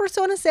muchas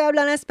personas se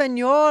hablan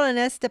español en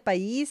este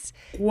país.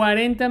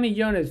 40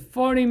 millones,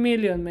 40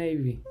 million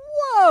maybe.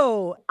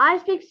 Whoa! I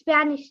speak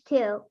Spanish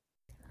too.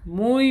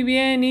 Muy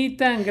bien,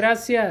 Ethan.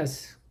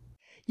 Gracias.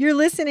 You're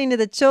listening to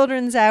the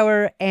Children's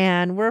Hour,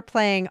 and we're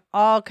playing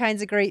all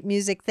kinds of great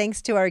music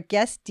thanks to our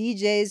guest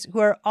DJs who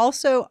are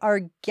also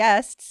our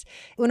guests.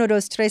 Uno,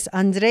 Dos, Tres,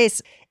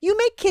 Andres. You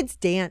make kids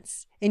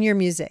dance in your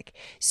music.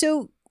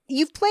 So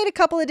you've played a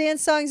couple of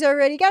dance songs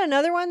already. Got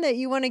another one that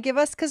you want to give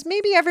us? Because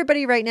maybe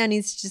everybody right now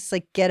needs to just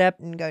get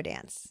up and go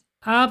dance.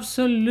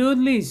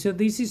 Absolutely. So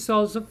this is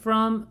also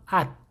from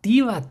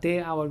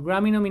Actívate, our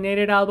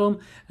Grammy-nominated album.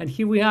 And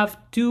here we have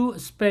two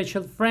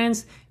special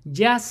friends,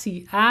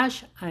 Jassy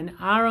Ash and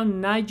Aaron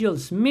Nigel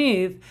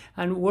Smith.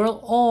 And we're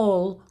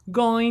all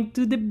going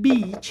to the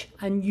beach,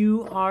 and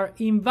you are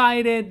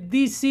invited.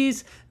 This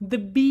is The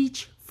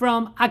Beach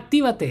from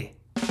Actívate.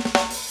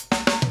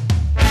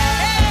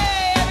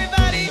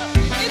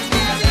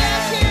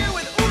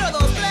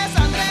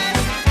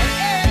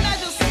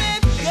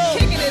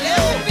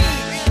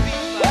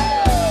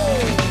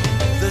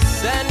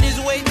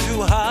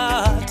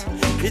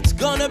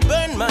 Gonna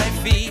burn my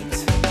feet.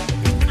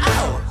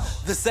 Ow!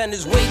 The sand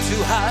is way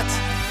too hot.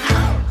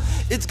 Ow!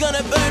 It's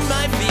gonna burn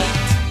my feet.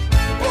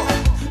 Whoa.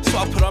 So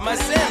I put on my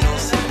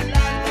sandals.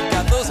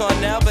 Got those on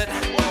now, but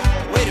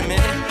wait a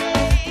minute.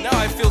 Now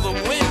I feel the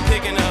wind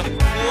picking up.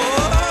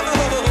 Whoa!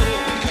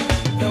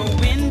 The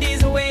wind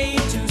is way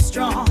too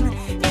strong.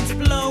 It's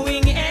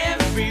blowing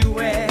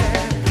everywhere.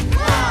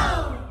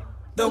 Whoa!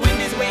 The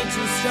wind is way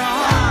too strong.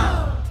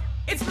 Whoa!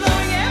 It's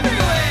blowing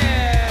everywhere.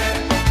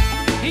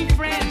 Hey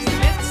friends,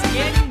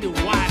 get in the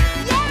water.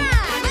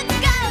 Yeah, let's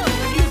go.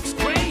 Looks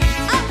great.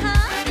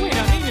 Wait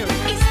a minute.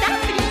 Está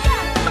fría.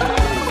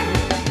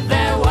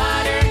 The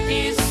water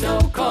is so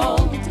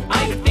cold,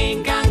 I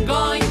think I'm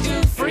going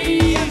to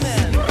freeze.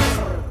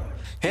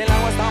 El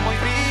agua está muy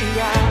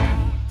fría.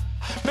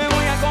 Me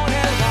voy a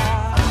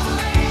congelar.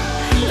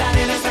 La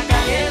arena está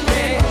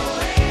caliente,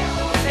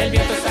 el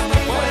viento está muy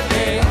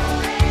fuerte,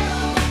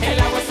 el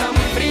agua está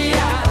muy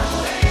fría,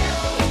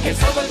 el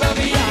sol vuelve a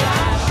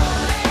brillar.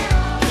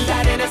 La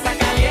arena está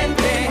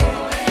caliente,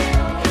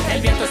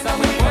 el viento está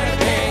muy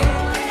fuerte,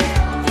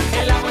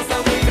 el agua está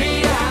muy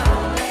fría,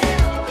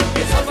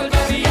 el sol vuelve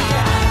a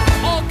brillar.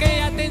 Ok,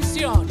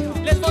 atención,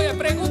 les voy a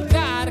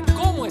preguntar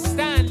cómo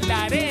están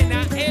la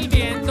arena, el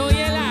viento y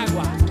el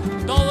agua.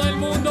 Todo el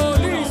mundo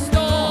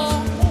listo.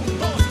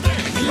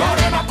 La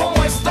arena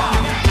cómo está,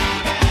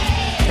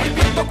 el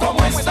viento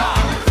cómo está,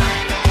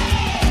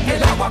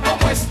 el agua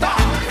cómo está,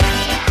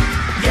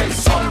 y el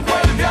sol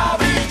vuelve a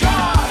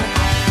brillar.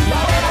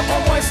 La arena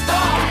cómo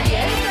está,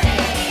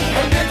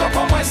 el viento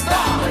cómo está,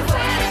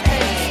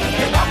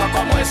 el agua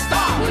cómo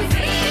está,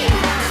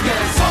 y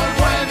el sol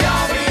vuelve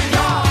a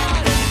brillar.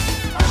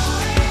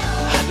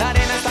 La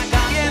arena está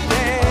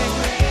caliente.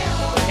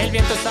 El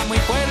viento está muy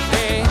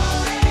fuerte,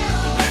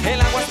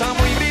 El agua está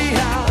muy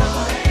fría.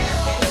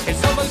 el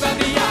sol vuelve a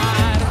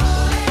brillar.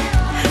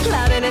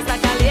 La arena está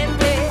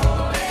caliente.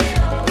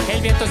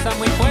 El viento está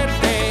muy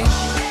fuerte,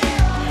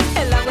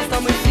 El agua está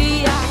muy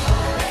fría.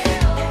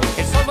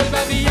 el sol vuelve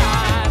a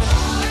brillar.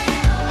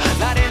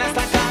 La arena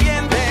está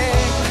caliente.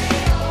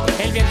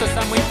 El viento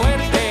está muy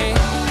fuerte,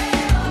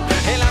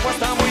 El agua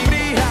está muy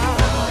fría.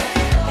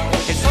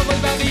 el sol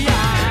vuelve a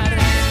brillar.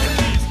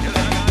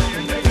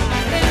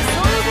 El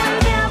sol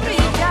vuelve a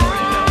brillar.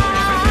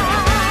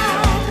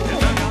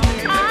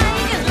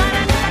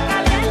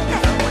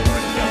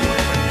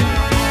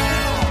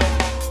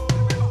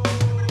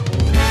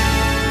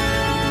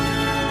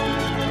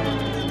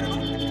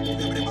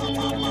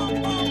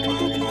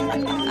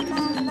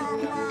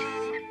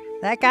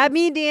 That got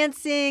me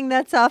dancing.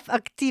 That's off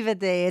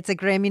Activate. It's a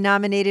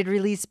Grammy-nominated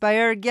release by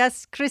our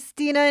guests,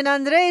 Cristina and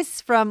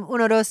Andres from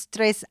Uno, Dos,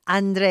 Tres,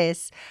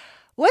 Andres.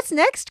 What's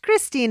next,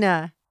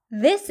 Cristina?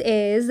 This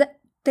is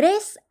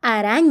Tres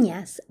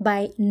Arañas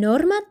by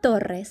Norma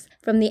Torres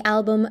from the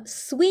album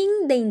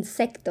Swing de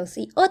Insectos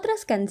y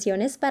otras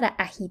canciones para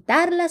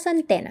agitar las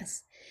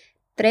antenas.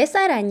 Tres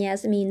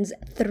Arañas means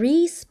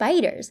 3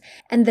 spiders,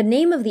 and the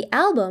name of the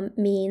album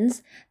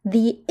means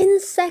the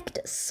insect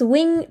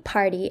swing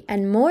party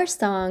and more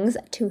songs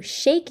to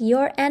shake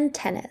your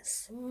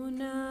antennas.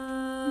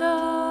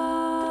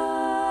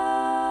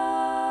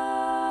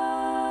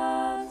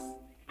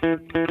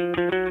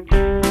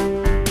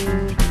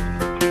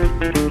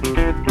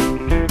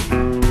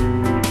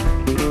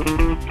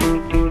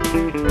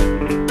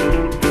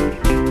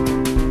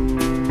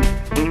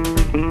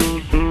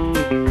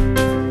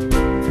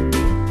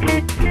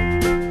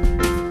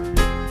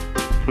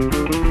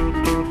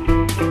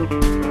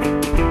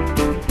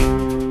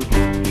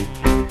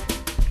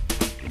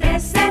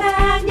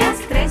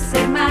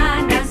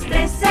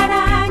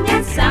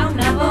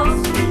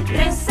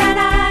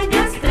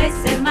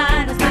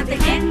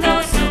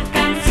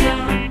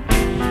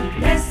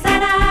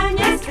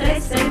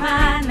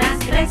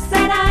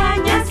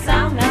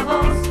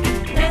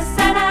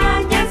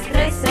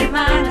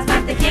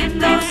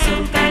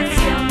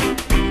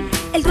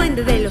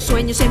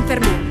 Se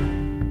enfermó,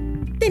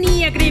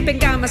 tenía gripe, en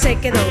cama se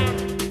quedó.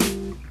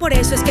 Por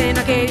eso es que no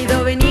ha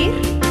querido venir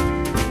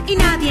y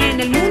nadie en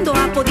el mundo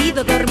ha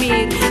podido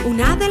dormir.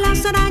 Una de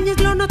las arañas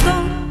lo notó,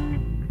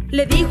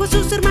 le dijo a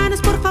sus hermanas: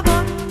 por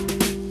favor,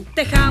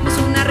 tejamos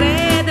una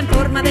red en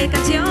forma de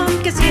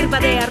canción que sirva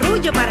de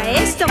arrullo para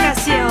esta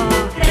ocasión.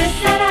 Tres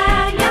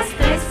arañas,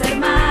 tres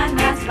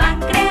hermanas van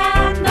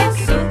creando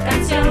su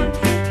canción.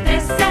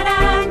 Tres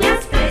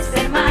arañas, tres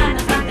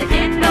hermanas van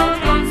tejiendo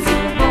con su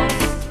voz.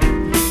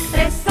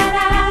 Tres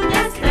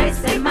arañas,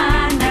 tres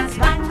hermanas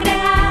van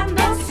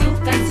creando su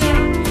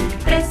canción.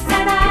 Tres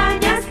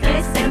arañas,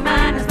 tres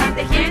hermanas van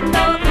tejiendo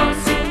con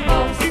su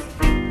voz.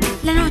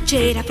 La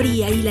noche era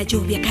fría y la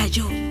lluvia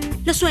cayó.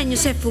 Los sueños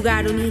se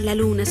fugaron y la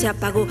luna se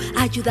apagó.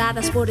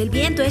 Ayudadas por el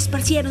viento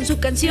esparcieron su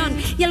canción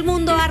y al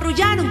mundo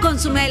arrullaron con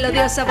su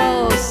melodiosa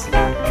voz.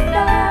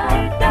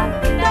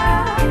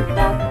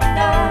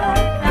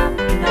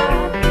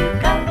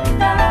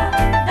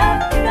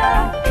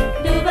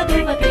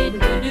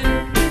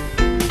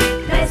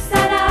 Tres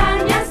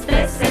arañas,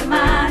 tres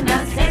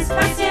hermanas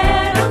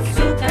esparcieron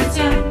su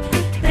canción.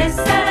 Tres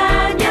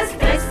arañas,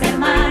 tres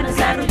hermanas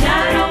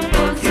arrullaron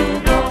con su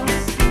voz.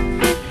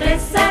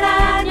 Tres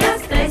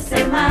arañas, tres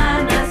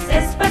hermanas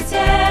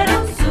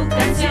esparcieron su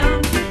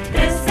canción.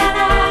 Tres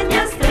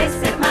arañas, tres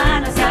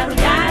hermanas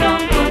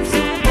arrullaron con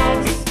su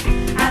voz.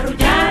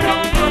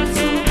 Arrullaron con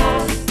su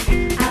voz.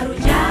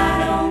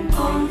 Arrullaron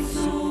con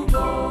su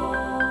voz.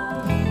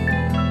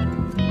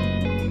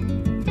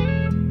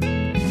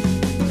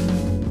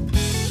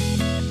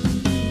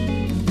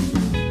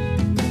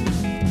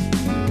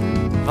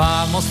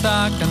 Vamos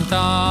a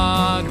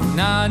cantar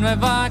una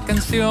nueva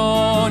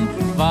canción,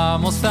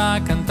 vamos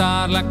a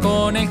cantarla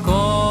con el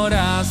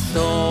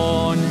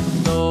corazón.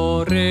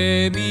 Do,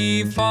 re,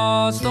 mi,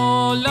 fa,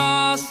 sol,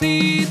 la,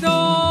 si,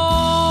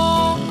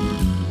 do.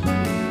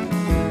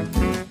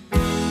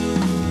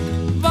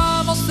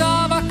 Vamos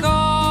a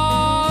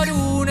bajar,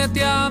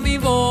 únete a mi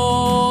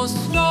voz.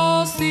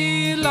 Do,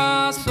 si,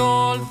 la,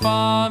 sol,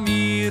 fa,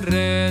 mi,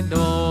 re,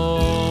 do.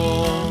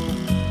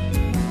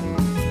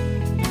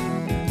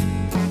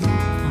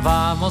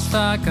 Vamos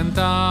a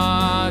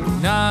cantar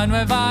una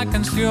nueva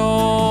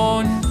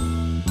canción.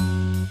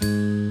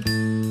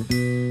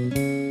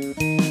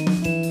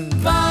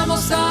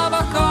 Vamos a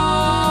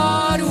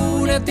bajar,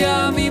 únete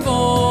a mi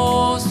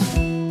voz.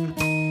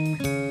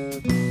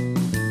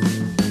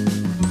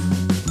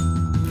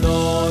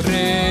 Do,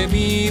 re,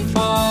 mi,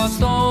 fa,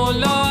 sol,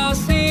 la,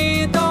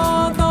 si,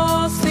 do,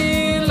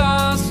 si,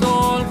 la,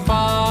 sol,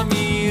 fa,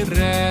 mi,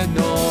 re,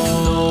 do.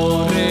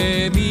 Do,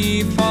 re,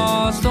 mi,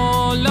 fa,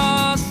 sol,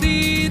 la,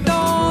 si, do.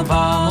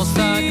 Vamos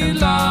a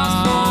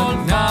cantar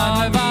una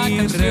nueva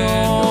canción.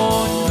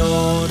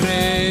 Do,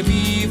 re,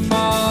 mi,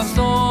 fa,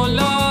 sol,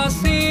 la,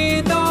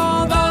 si,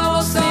 do.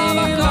 Vamos a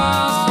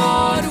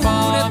bajar,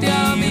 únete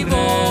a mi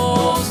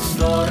voz.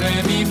 Do,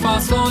 re, mi, fa,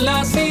 sol,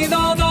 la, si,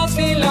 do,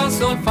 si, la,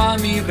 sol, fa,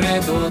 mi,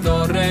 re,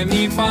 do, re,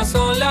 mi, fa,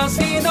 sol, la,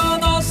 si,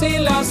 do, si,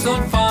 la,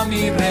 sol, fa,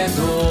 mi, re,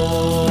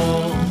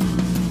 do.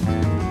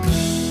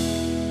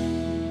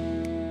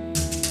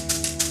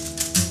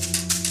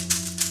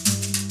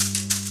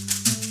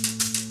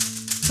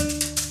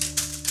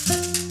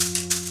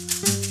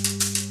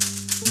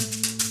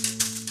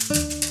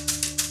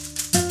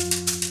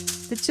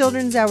 The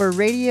Children's Hour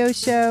radio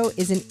show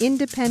is an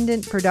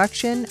independent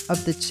production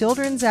of the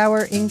Children's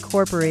Hour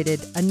Incorporated,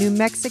 a New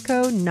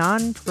Mexico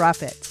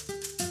nonprofit.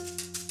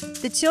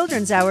 The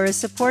Children's Hour is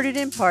supported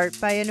in part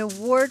by an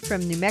award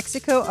from New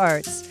Mexico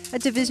Arts, a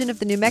division of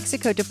the New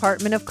Mexico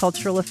Department of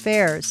Cultural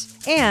Affairs,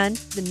 and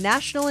the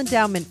National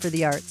Endowment for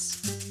the Arts.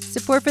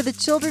 Support for the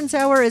Children's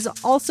Hour is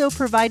also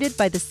provided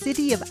by the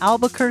City of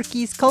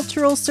Albuquerque's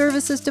Cultural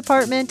Services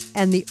Department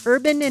and the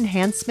Urban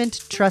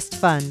Enhancement Trust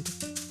Fund.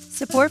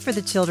 Support for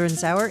the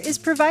Children's Hour is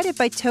provided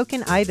by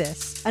Token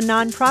Ibis, a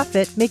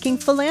nonprofit making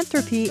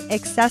philanthropy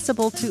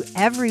accessible to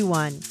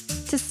everyone.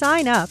 To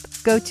sign up,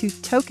 go to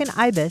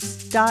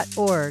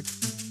tokenibis.org.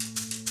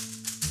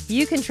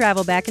 You can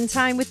travel back in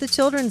time with the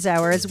Children's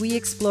Hour as we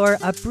explore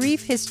a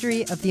brief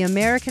history of the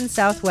American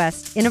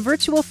Southwest in a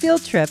virtual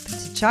field trip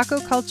to Chaco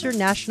Culture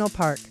National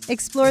Park.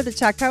 Explore the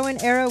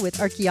Chacoan era with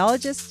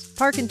archaeologists,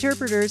 park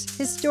interpreters,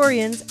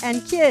 historians,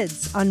 and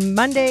kids on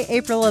Monday,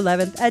 April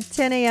 11th at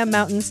 10 a.m.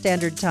 Mountain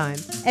Standard Time.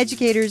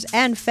 Educators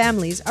and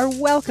families are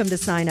welcome to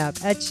sign up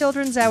at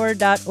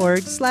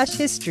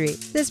childrenshour.org/history.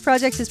 This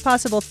project is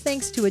possible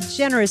thanks to a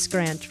generous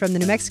grant from the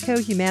New Mexico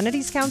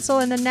Humanities Council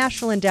and the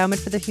National Endowment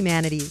for the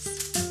Humanities.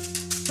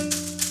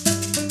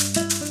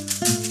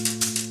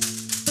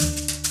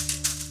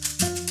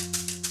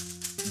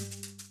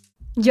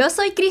 Yo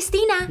soy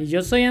Cristina. Y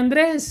yo soy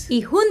Andrés.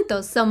 Y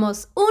juntos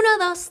somos 1,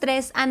 2,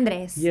 3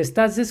 Andrés. Y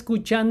estás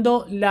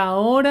escuchando La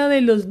Hora de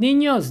los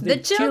Niños.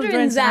 The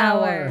Children's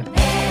Hour.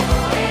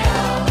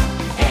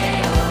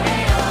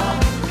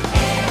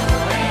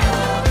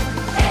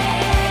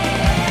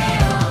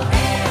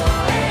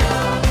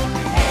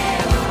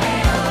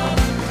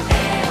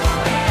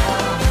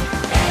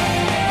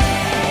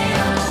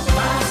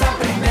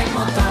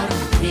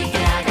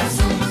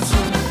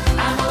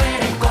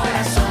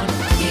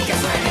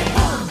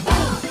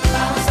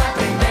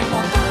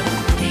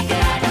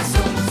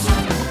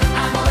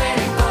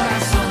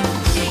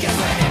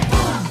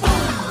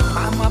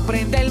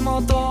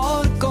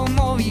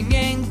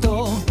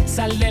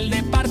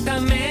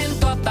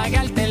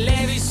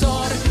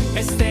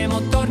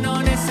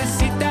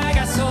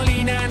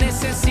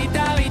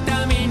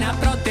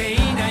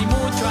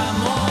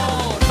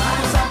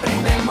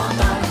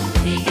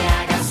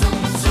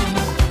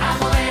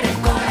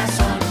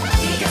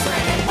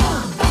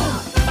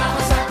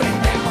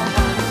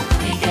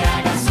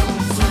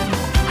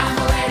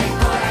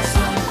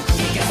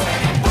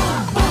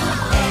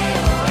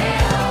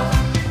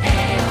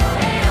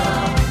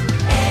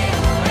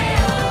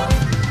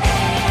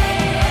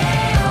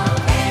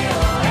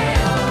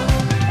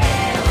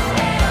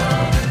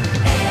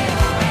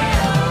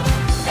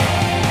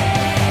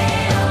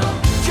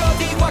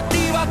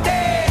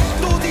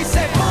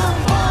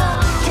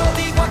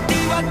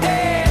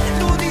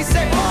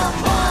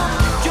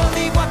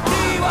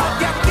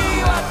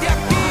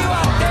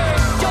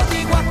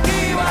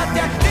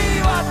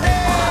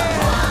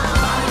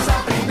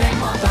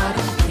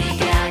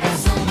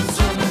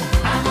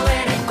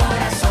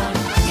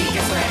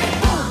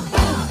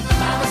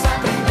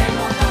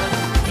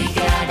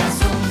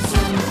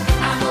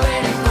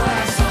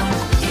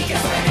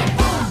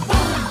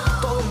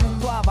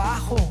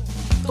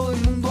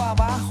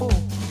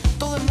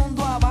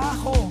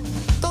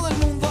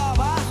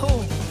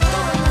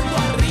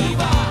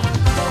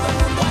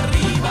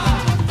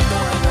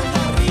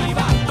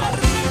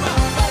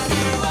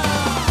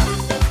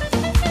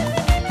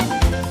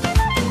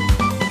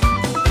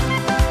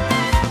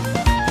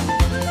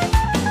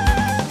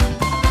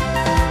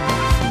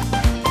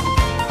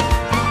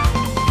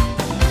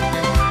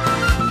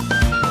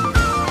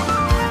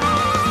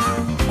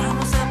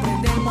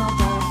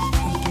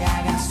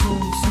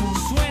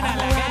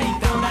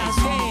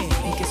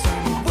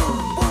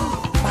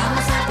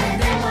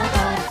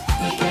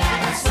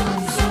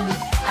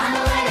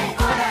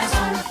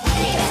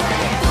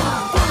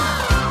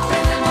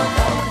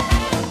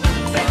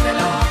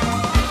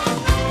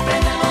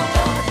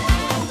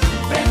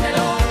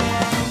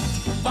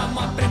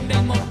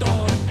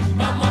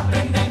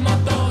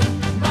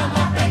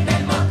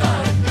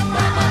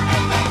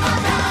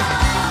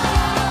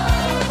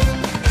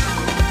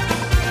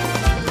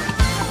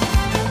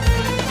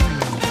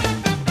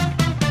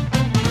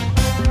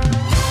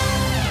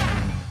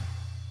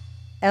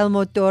 El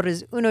Motor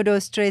is 1,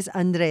 2, 3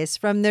 Andrés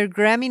from their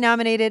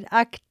Grammy-nominated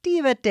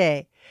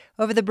Actívate.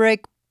 Over the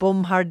break,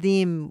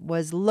 Bombardim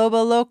was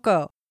Lobo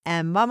Loco,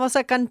 and Vamos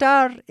a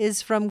Cantar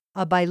is from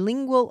a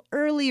bilingual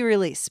early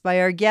release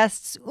by our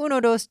guests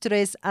 1, 2,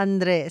 3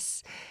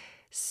 Andrés.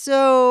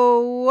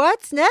 So,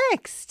 what's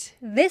next?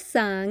 This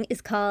song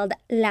is called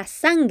La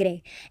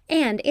Sangre,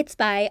 and it's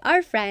by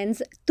our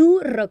friends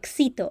Tu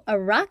Roxito, a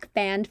rock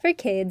band for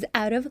kids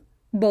out of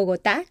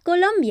Bogotá,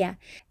 Colombia.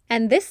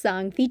 And this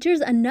song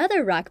features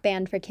another rock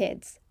band for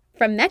kids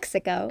from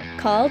Mexico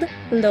called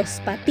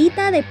Los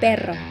Patita de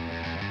Perro.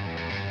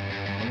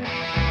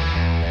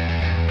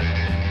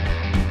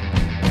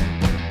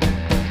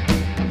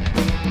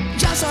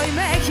 Yo soy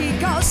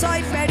México,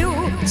 soy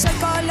Perú, soy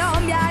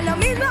Colombia, lo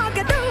mismo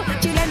que tú.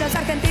 Chilenos,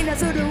 argentinos,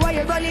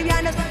 uruguayos,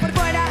 bolivianos, por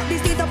fuera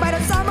distinto, pero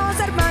somos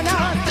hermanos.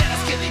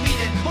 Fronteras que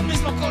dividen un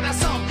mismo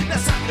corazón, la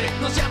sangre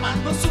nos llama,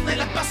 nos une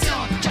la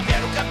pasión.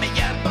 Chambear o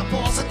camellar,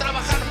 vamos a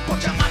trabajar por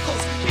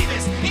chamacos,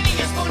 pibes y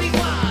niños por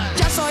igual.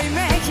 Yo soy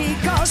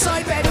México,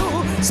 soy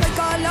Perú, soy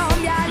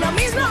Colombia, lo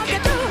mismo que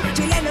tú.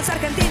 Chilenos,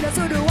 argentinos,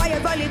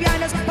 uruguayos,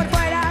 bolivianos, por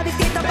fuera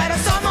distinto, pero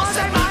somos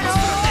hermanos.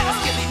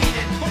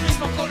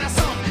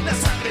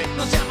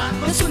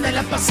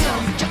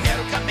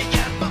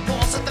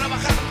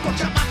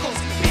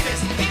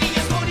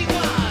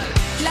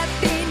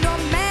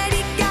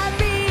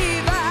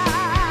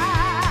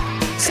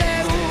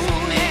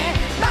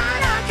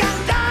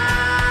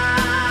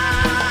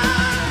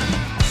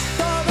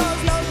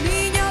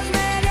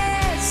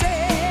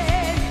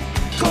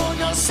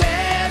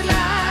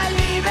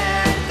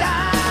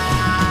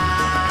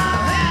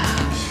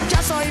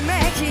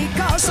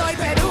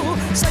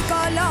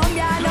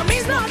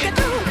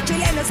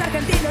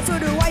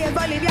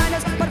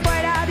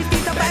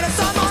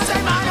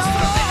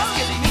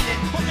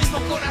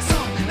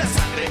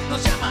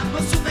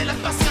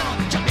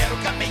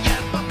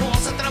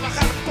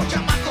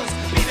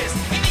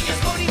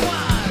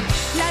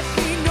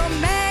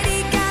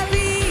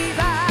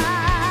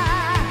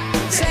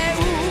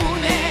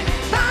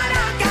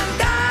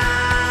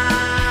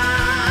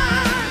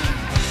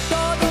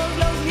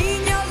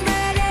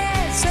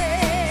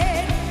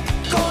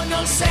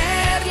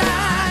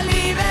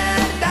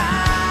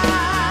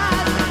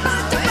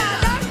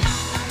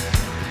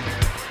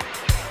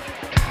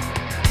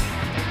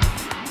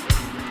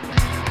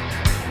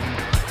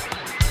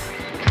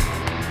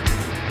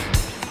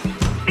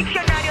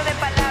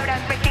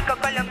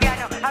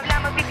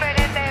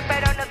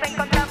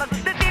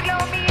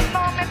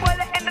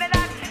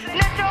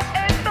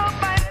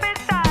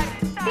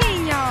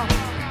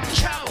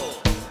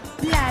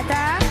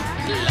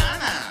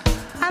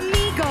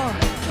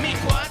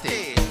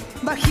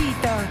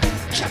 bajito,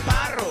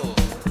 chaparro,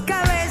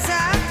 cabeza,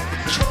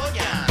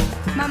 choya,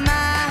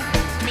 mamá,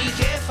 mi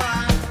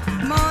jefa,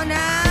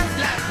 mona,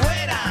 la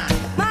güera,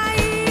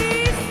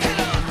 maíz.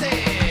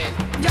 elote.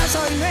 Yo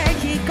soy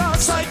México,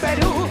 soy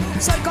Perú,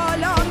 soy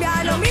Colombia,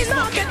 lo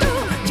mismo que tú.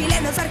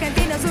 Chilenos,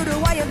 argentinos,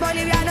 uruguayos,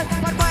 bolivianos,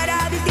 por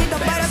fuera distintos,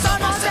 pero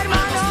somos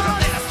hermanos.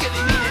 Fronteras que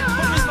dividen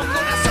por mismo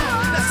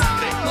corazón. La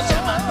sangre nos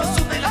llama, nos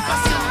une la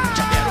pasión.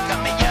 Chambear o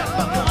camellar,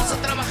 vamos a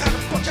trabajar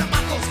por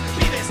chamacos,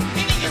 pibes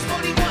y niños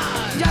por igual.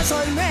 Yo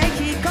soy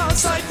México,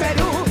 soy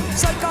Perú,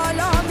 soy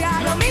Colombia,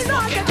 lo mismo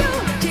que tú.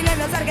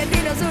 Chilenos,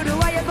 argentinos,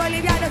 uruguayos,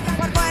 bolivianos,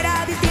 por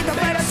fuera distintos,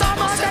 pero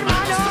somos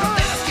hermanos.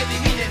 Fronteras que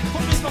dividen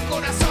por mismo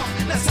corazón.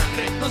 La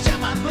sangre nos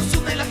llama, nos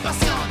une la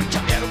pasión.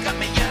 Chambear o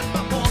camellar,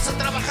 vamos a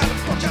trabajar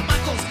por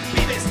chamacos,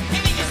 pibes y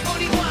niños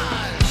por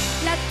igual.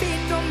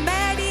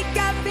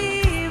 Latinoamérica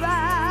viva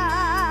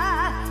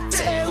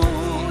se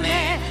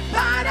une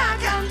para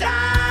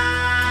cantar.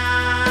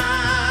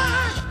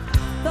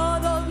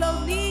 Todos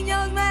los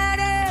niños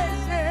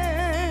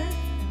merecen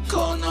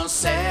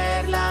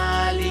Conocer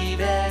la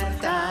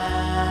libertad.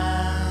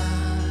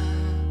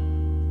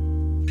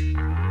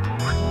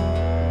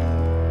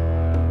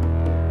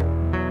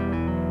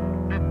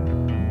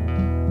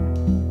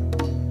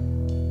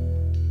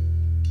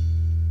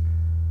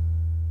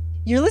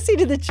 You're listening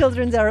to the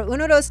Children's Hour.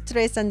 Uno, dos,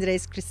 tres,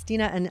 Andres.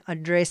 Cristina and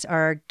Andres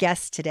are our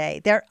guests today.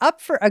 They're up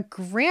for a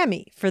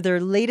Grammy for their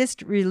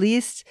latest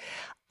release,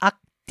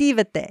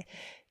 Activate.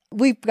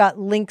 We've got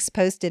links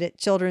posted at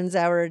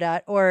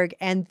childrenshour.org,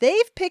 and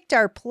they've picked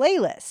our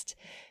playlist.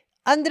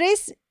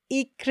 Andres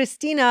y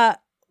Cristina,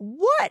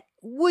 what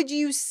would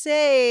you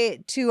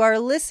say to our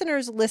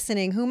listeners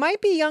listening who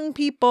might be young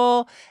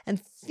people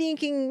and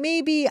thinking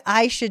maybe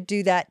I should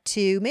do that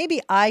too? Maybe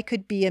I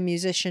could be a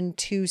musician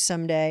too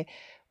someday.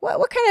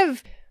 What kind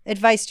of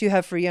advice do you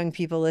have for young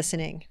people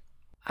listening?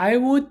 I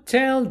would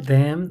tell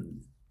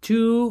them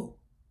to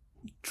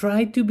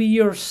try to be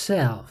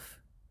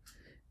yourself.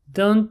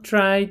 Don't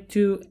try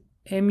to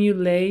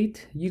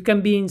emulate. You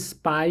can be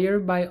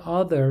inspired by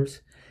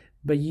others,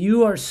 but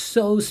you are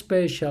so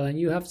special and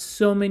you have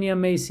so many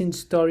amazing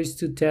stories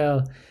to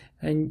tell,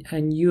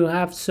 and you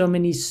have so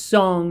many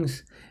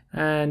songs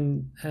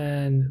and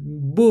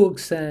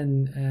books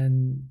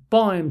and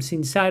poems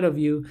inside of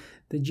you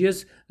that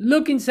just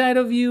look inside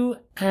of you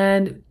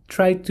and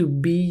try to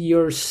be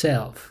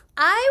yourself.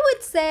 I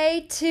would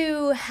say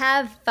to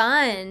have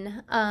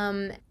fun.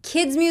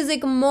 Kids'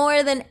 music,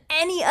 more than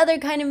any other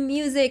kind of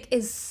music,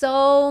 is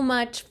so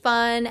much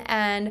fun,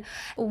 and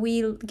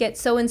we get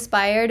so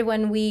inspired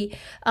when we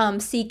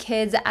see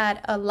kids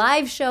at a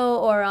live show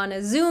or on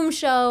a Zoom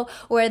show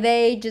where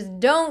they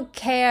just don't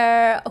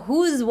care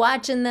who's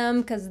watching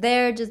them because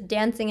they're just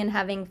dancing and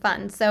having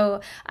fun. So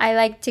I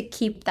like to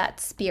keep that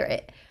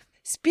spirit.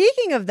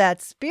 Speaking of that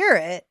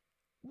spirit,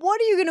 what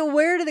are you going to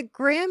wear to the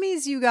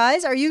Grammys, you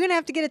guys? Are you going to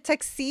have to get a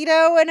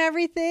tuxedo and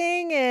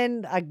everything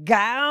and a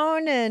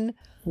gown and...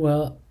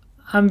 Well,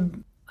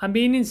 I'm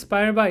being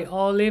inspired by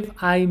Olive.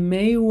 I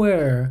may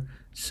wear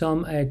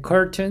some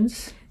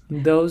curtains.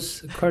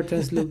 Those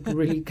curtains look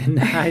really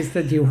nice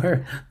that you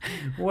were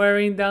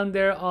wearing down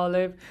there,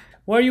 Olive.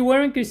 What are you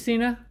wearing,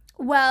 Cristina?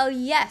 Well,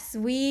 yes,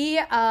 we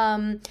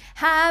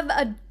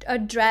have a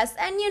dress,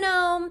 and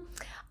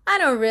I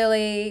don't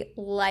really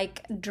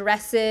like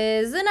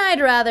dresses, and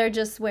I'd rather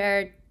just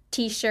wear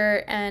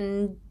t-shirt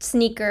and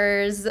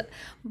sneakers,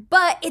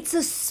 but it's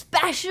a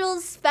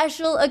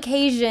special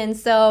occasion,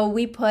 so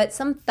we put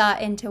some thought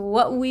into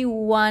what we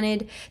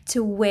wanted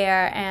to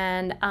wear,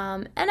 and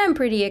I'm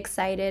pretty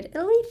excited.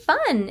 It'll be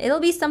fun. It'll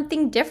be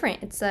something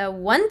different. It's a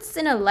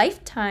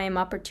once-in-a-lifetime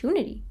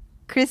opportunity.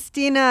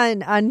 Cristina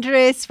and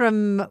Andres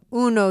from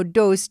Uno,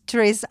 Dos,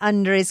 Tres,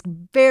 Andres,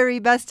 very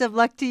best of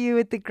luck to you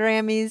at the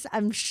Grammys.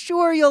 I'm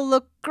sure you'll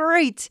look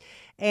great,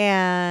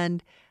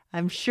 and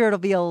I'm sure it'll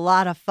be a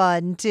lot of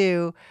fun,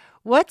 too.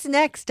 What's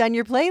next on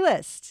your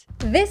playlist?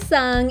 This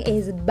song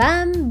is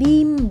Bam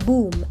Bim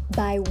Boom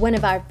by one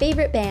of our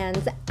favorite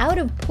bands out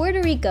of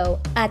Puerto Rico,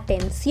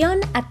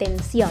 Atención,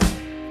 Atención.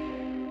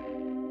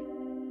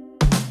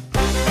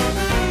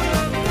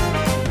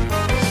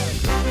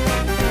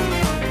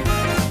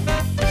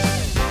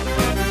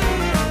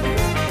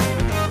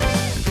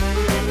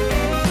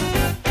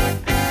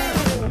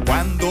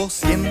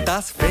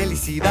 Sientas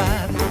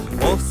felicidad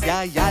o si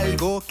hay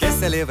algo que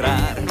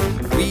celebrar,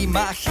 tu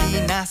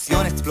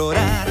imaginación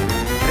explorar,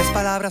 3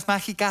 palabras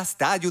mágicas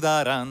te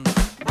ayudarán.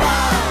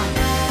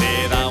 ¡Bam!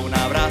 Te da un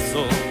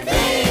abrazo.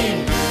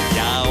 ¡Bim! Y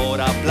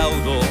ahora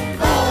aplaudo.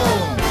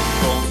 ¡Boom!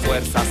 Con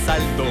fuerza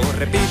salto,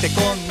 repite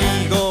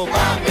conmigo.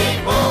 ¡Bam,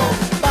 bim, boom!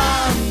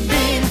 ¡Bam,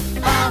 bim,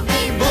 bam,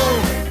 bim,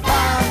 boom!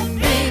 ¡Bam,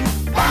 bim,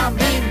 bam,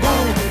 bim,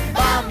 boom!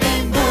 ¡Bam,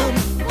 bim, boom!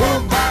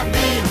 ¡Boom, bam,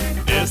 bim!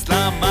 Es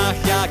la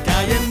magia que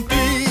hay en ti.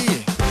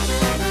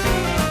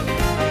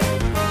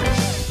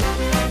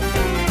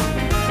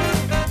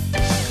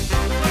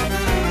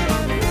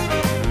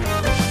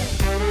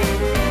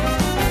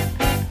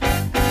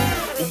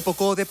 Un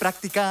poco de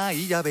práctica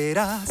y ya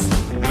verás.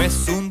 No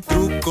es un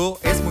truco,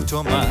 es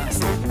mucho más.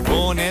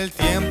 Con el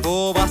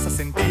tiempo vas a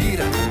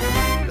sentir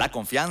la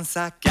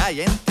confianza que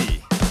hay en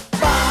ti.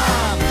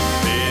 ¡Bam!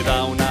 Te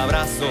da un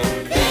abrazo.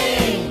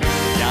 ¡Bim!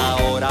 Y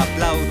ahora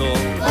aplaudo.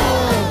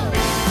 ¡Bum!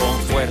 Con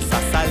fuerza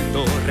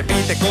salto,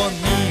 repite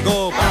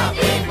conmigo. ¡Bam,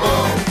 bim,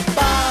 boom!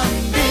 ¡Bam,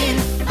 bim!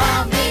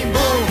 ¡Bam, bim,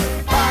 boom!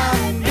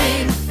 ¡Bam,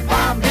 bim!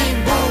 ¡Bam,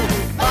 bim, boom!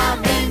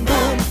 ¡Bam, bim,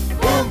 boom!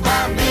 ¡Boom,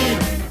 bam, bim!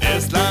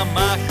 Es la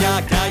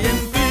magia que hay en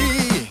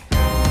ti.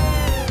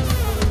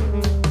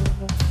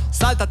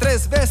 Salta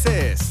 3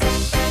 veces.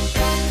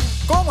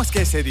 ¿Cómo es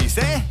que se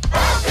dice?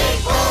 ¡Bam,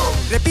 bim, boom!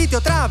 Repite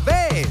otra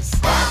vez.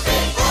 ¡Bam,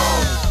 bim,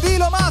 boom!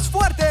 Dilo más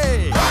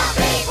fuerte. ¡Bam,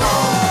 bim, boom!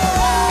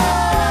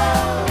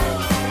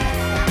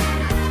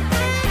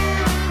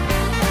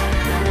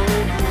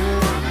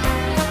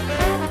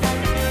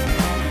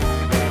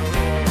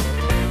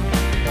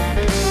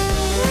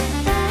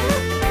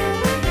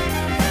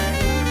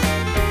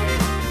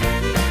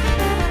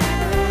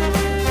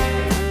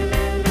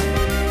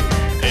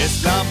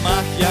 Es la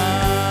magia.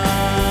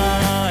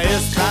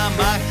 Es la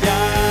magia.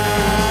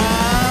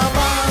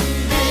 Bam,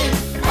 bim,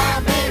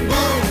 bam, bim,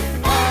 boom.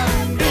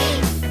 Bam,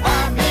 bim,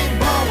 bam, bim,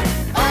 boom.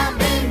 Bam,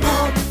 bim,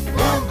 boom.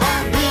 Boom,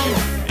 bam, bim.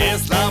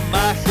 Es la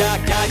magia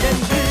que hay en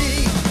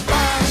ti.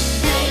 Bam,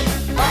 bim,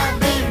 bam,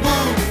 bim,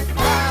 boom.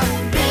 Bam,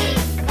 bim,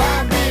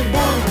 bam, bim,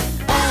 boom.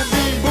 Bam,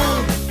 bim,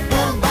 boom.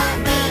 Boom, bam,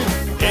 bim.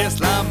 Es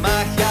la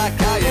magia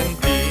que hay en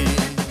ti.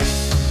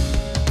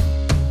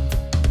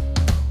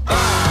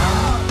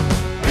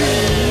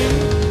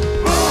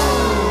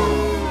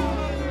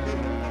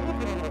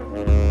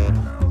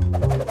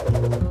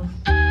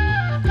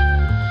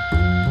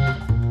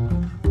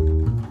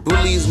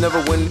 Bullies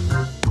never win.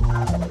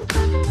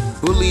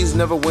 Bullies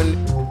never win.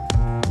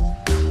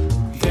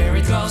 Here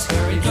it goes,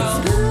 here it goes.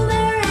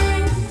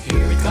 Boomerang.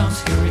 Here it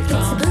comes, here it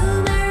comes.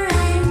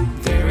 Boomerang.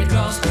 There it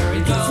goes, there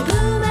it goes.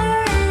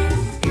 Boomerang.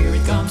 Here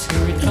it comes,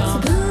 here it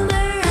comes.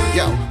 Boomerang.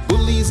 Yo,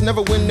 bullies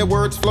never win. Their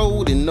words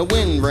float in the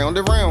wind, round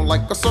and round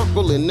like a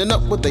circle, in and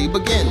up where they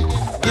begin.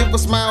 Give a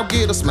smile,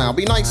 get a smile.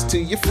 Be nice to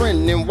your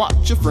friend and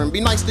watch your friend be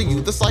nice to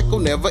you. The cycle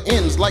never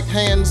ends, like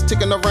hands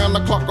ticking around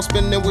the clock or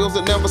spinning wheels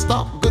that never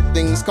stop. Good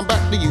things come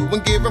back to you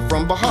when given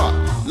from the heart.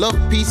 Love,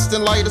 peace,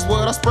 and light is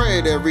what I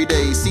spread every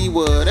day. See,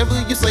 whatever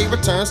you say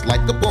returns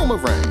like a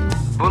boomerang.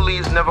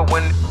 Bullies never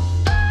win.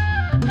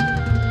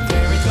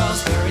 There it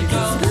goes, there it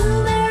goes.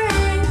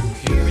 Boomerang.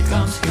 Here it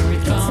comes, here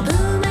it comes.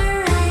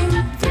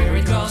 Boomerang. There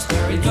it goes,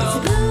 there it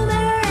goes.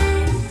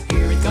 Boomerang.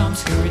 Here it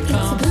comes, here it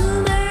comes.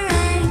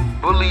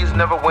 Boomerang. Bullies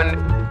never win.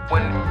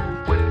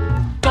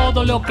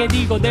 Todo lo que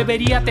digo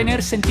debería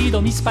tener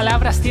sentido. Mis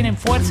palabras tienen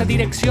fuerza,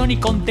 dirección y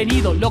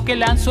contenido. Lo que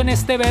lanzo en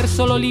este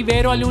verso lo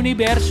libero al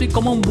universo y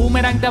como un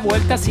boomerang da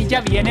vueltas y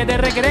ya viene de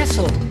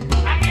regreso.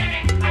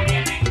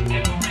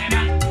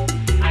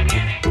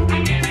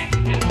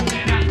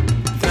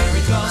 There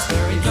it goes,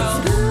 there it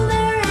goes.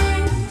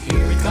 Boomerang.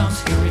 Here it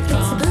comes, here it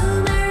comes.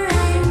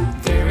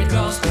 Boomerang. There it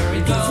goes, there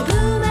it goes.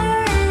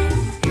 Boomerang.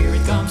 Here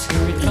it comes,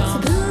 here it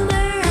comes.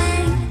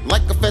 Boomerang.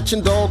 Like a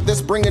fetching dog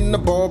that's bringing the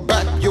ball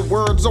back. Your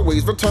words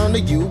always return to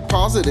you,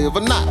 positive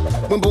or not.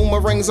 When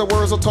boomerangs or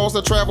words are tossed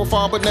that travel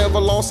far but never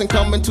lost and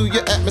come into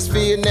your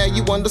atmosphere, now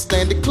you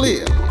understand it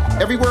clear.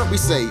 Every word we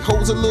say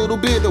holds a little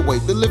bit of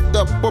weight to lift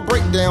up or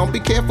break down. Be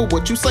careful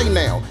what you say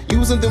now.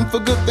 Using them for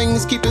good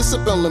things, keep it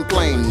simple and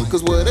plain.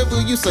 Cause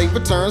whatever you say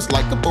returns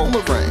like a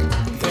boomerang.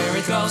 There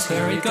it goes,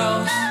 there it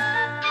goes.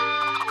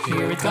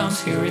 Here it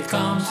comes, here it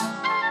comes.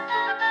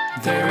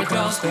 There it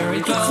goes, there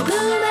it goes.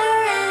 Boomerang.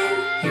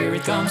 Here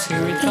it comes,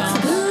 here it comes.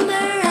 Boomerang.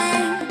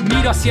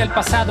 Miro hacia el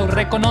pasado,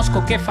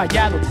 reconozco que he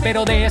fallado,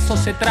 pero de eso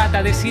se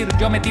trata, decir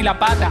yo metí la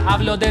pata.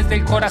 Hablo desde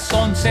el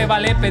corazón, se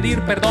vale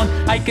pedir perdón.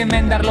 Hay que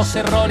enmendar los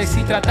errores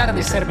y tratar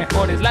de ser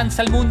mejores.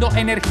 Lanza al mundo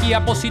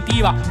energía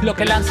positiva, lo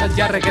que lanzas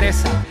ya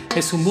regresa.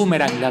 Es un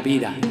boomerang la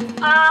vida.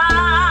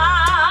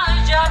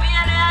 Ya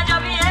viene,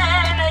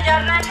 ya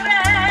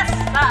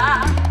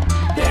regresa.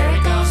 There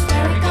it goes,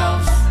 there it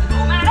goes.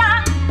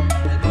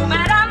 El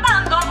boomerang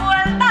dando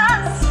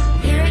vueltas.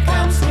 Here it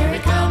comes, here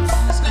it comes.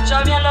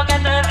 Escucha bien lo que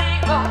te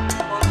digo,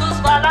 con tus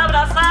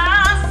palabras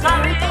haz a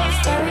mí.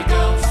 There it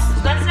goes.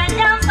 La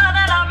enseñanza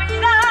de la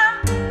vida,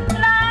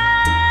 la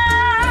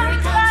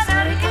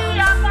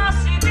energía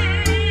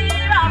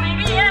positiva, mi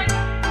bien.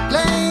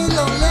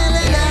 Leilo,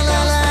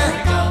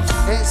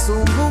 es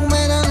un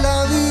boomerang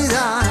la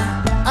vida.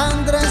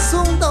 Andrés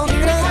 1, 2,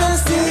 3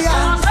 decía.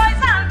 No soy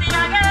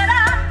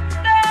santiaguera,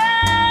 te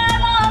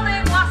lo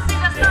digo así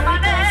de esta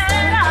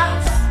manera.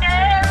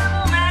 El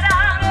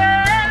boomerang,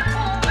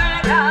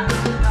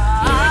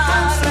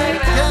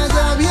 Que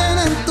ya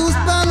vienen tus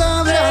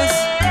palabras.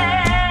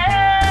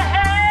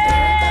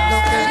 Lo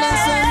que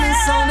lanza mi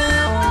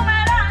soneo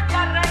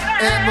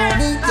es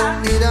bonito,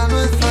 mira, no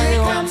es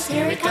feo.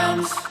 Here it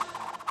comes.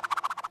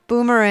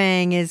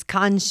 Boomerang is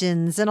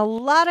Conscience and a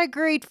lot of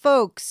great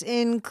folks,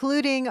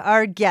 including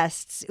our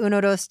guests, 1,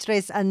 2,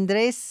 3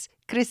 Andrés,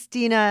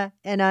 Cristina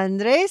and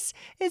Andres.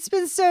 It's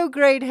been so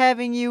great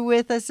having you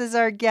with us as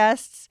our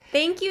guests.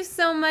 Thank you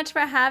so much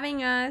for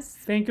having us.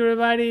 Thank you,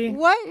 everybody.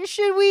 What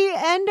should we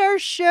end our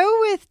show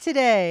with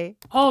today?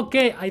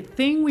 Okay, I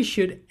think we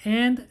should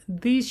end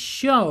this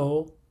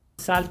show.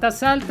 Salta,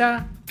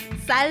 salta.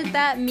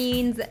 Salta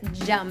means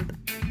jump.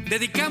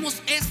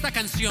 Dedicamos esta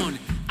canción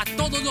a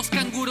todos los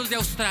canguros de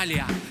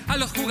Australia, a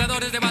los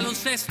jugadores de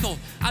baloncesto,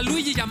 a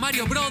Luigi y a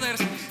Mario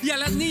Brothers y a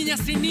las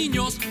niñas y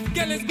niños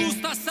que les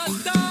gusta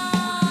saltar.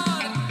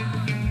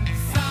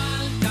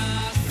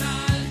 Salta,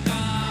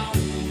 salta,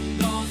 1,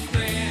 2,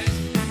 3.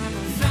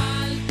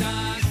 Salta,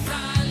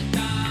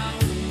 salta,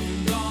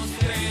 1, 2,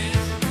 3.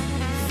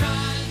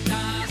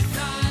 Salta,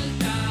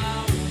 salta,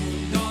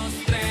 1,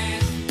 2,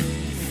 3.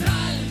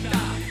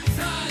 Salta,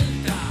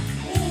 salta,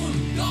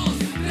 1, 2,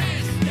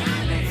 3.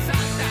 Dale.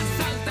 Salta,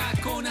 salta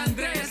con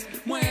Andrés.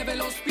 Mueve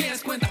los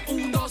pies, cuenta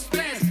 1, 2,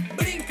 3.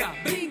 Brinca,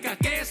 brinca,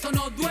 que eso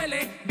no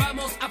duele.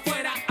 Vamos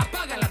afuera,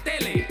 apaga la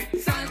tele.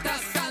 Salta,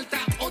 salta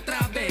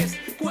otra vez.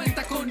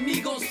 Cuenta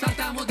conmigo,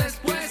 saltamos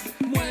después.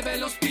 Mueve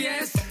los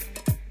pies.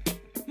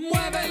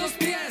 Mueve los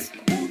pies.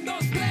 1, 2,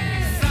 3.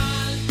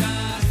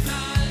 Salta,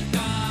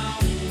 salta,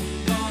 1,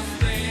 2,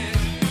 3.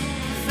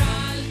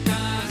 Salta,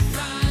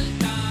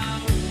 salta,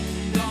 1,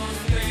 2,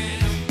 3.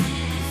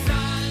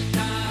 Salta,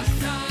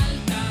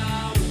 salta,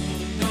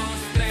 1,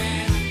 2,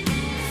 3.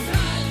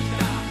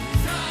 Salta,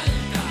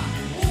 salta,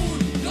 1,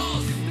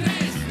 2,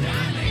 3.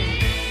 Dale.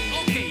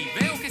 Ok,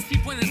 veo que sí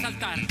pueden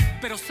saltar,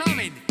 pero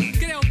saben,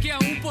 creo que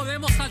aún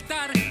podemos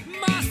saltar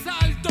más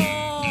alto.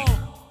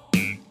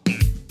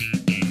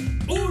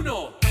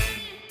 1,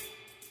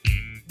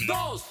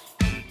 2.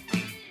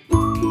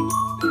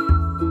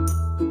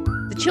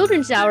 The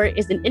Children's Hour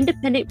is an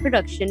independent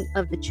production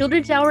of the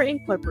Children's Hour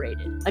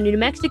Incorporated, a New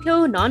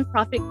Mexico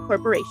nonprofit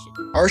corporation.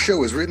 Our show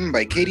was written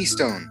by Katie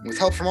Stone, with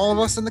help from all of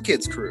us on the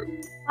kids crew.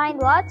 Find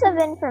lots of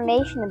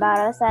information about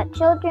us at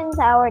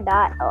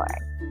childrenshour.org.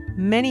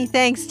 Many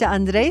thanks to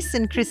Andres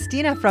and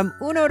Cristina from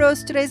Uno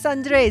Dos Tres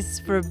Andres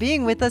for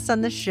being with us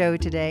on the show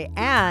today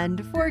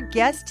and for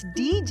guest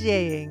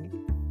DJing.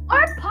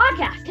 Our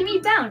podcast can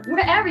be found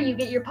wherever you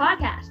get your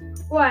podcasts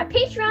or at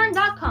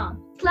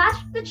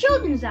patreon.com/The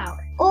Children's Hour.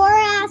 Or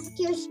ask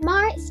your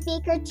smart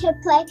speaker to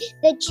play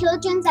the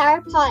Children's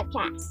Hour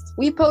podcast.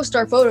 We post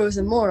our photos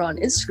and more on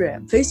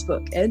Instagram,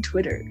 Facebook, and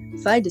Twitter.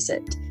 Find us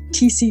at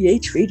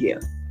TCH Radio.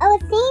 Our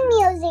theme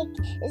music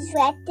is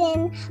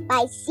written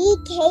by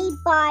C.K.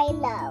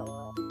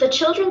 Barlow. The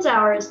Children's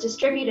Hour is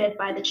distributed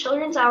by the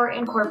Children's Hour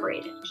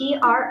Incorporated,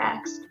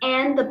 PRX,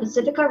 and the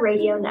Pacifica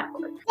Radio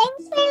Network.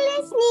 Thanks for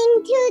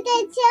listening to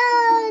the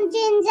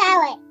Children's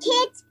Hour,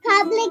 Kids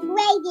Public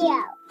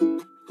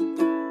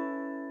Radio.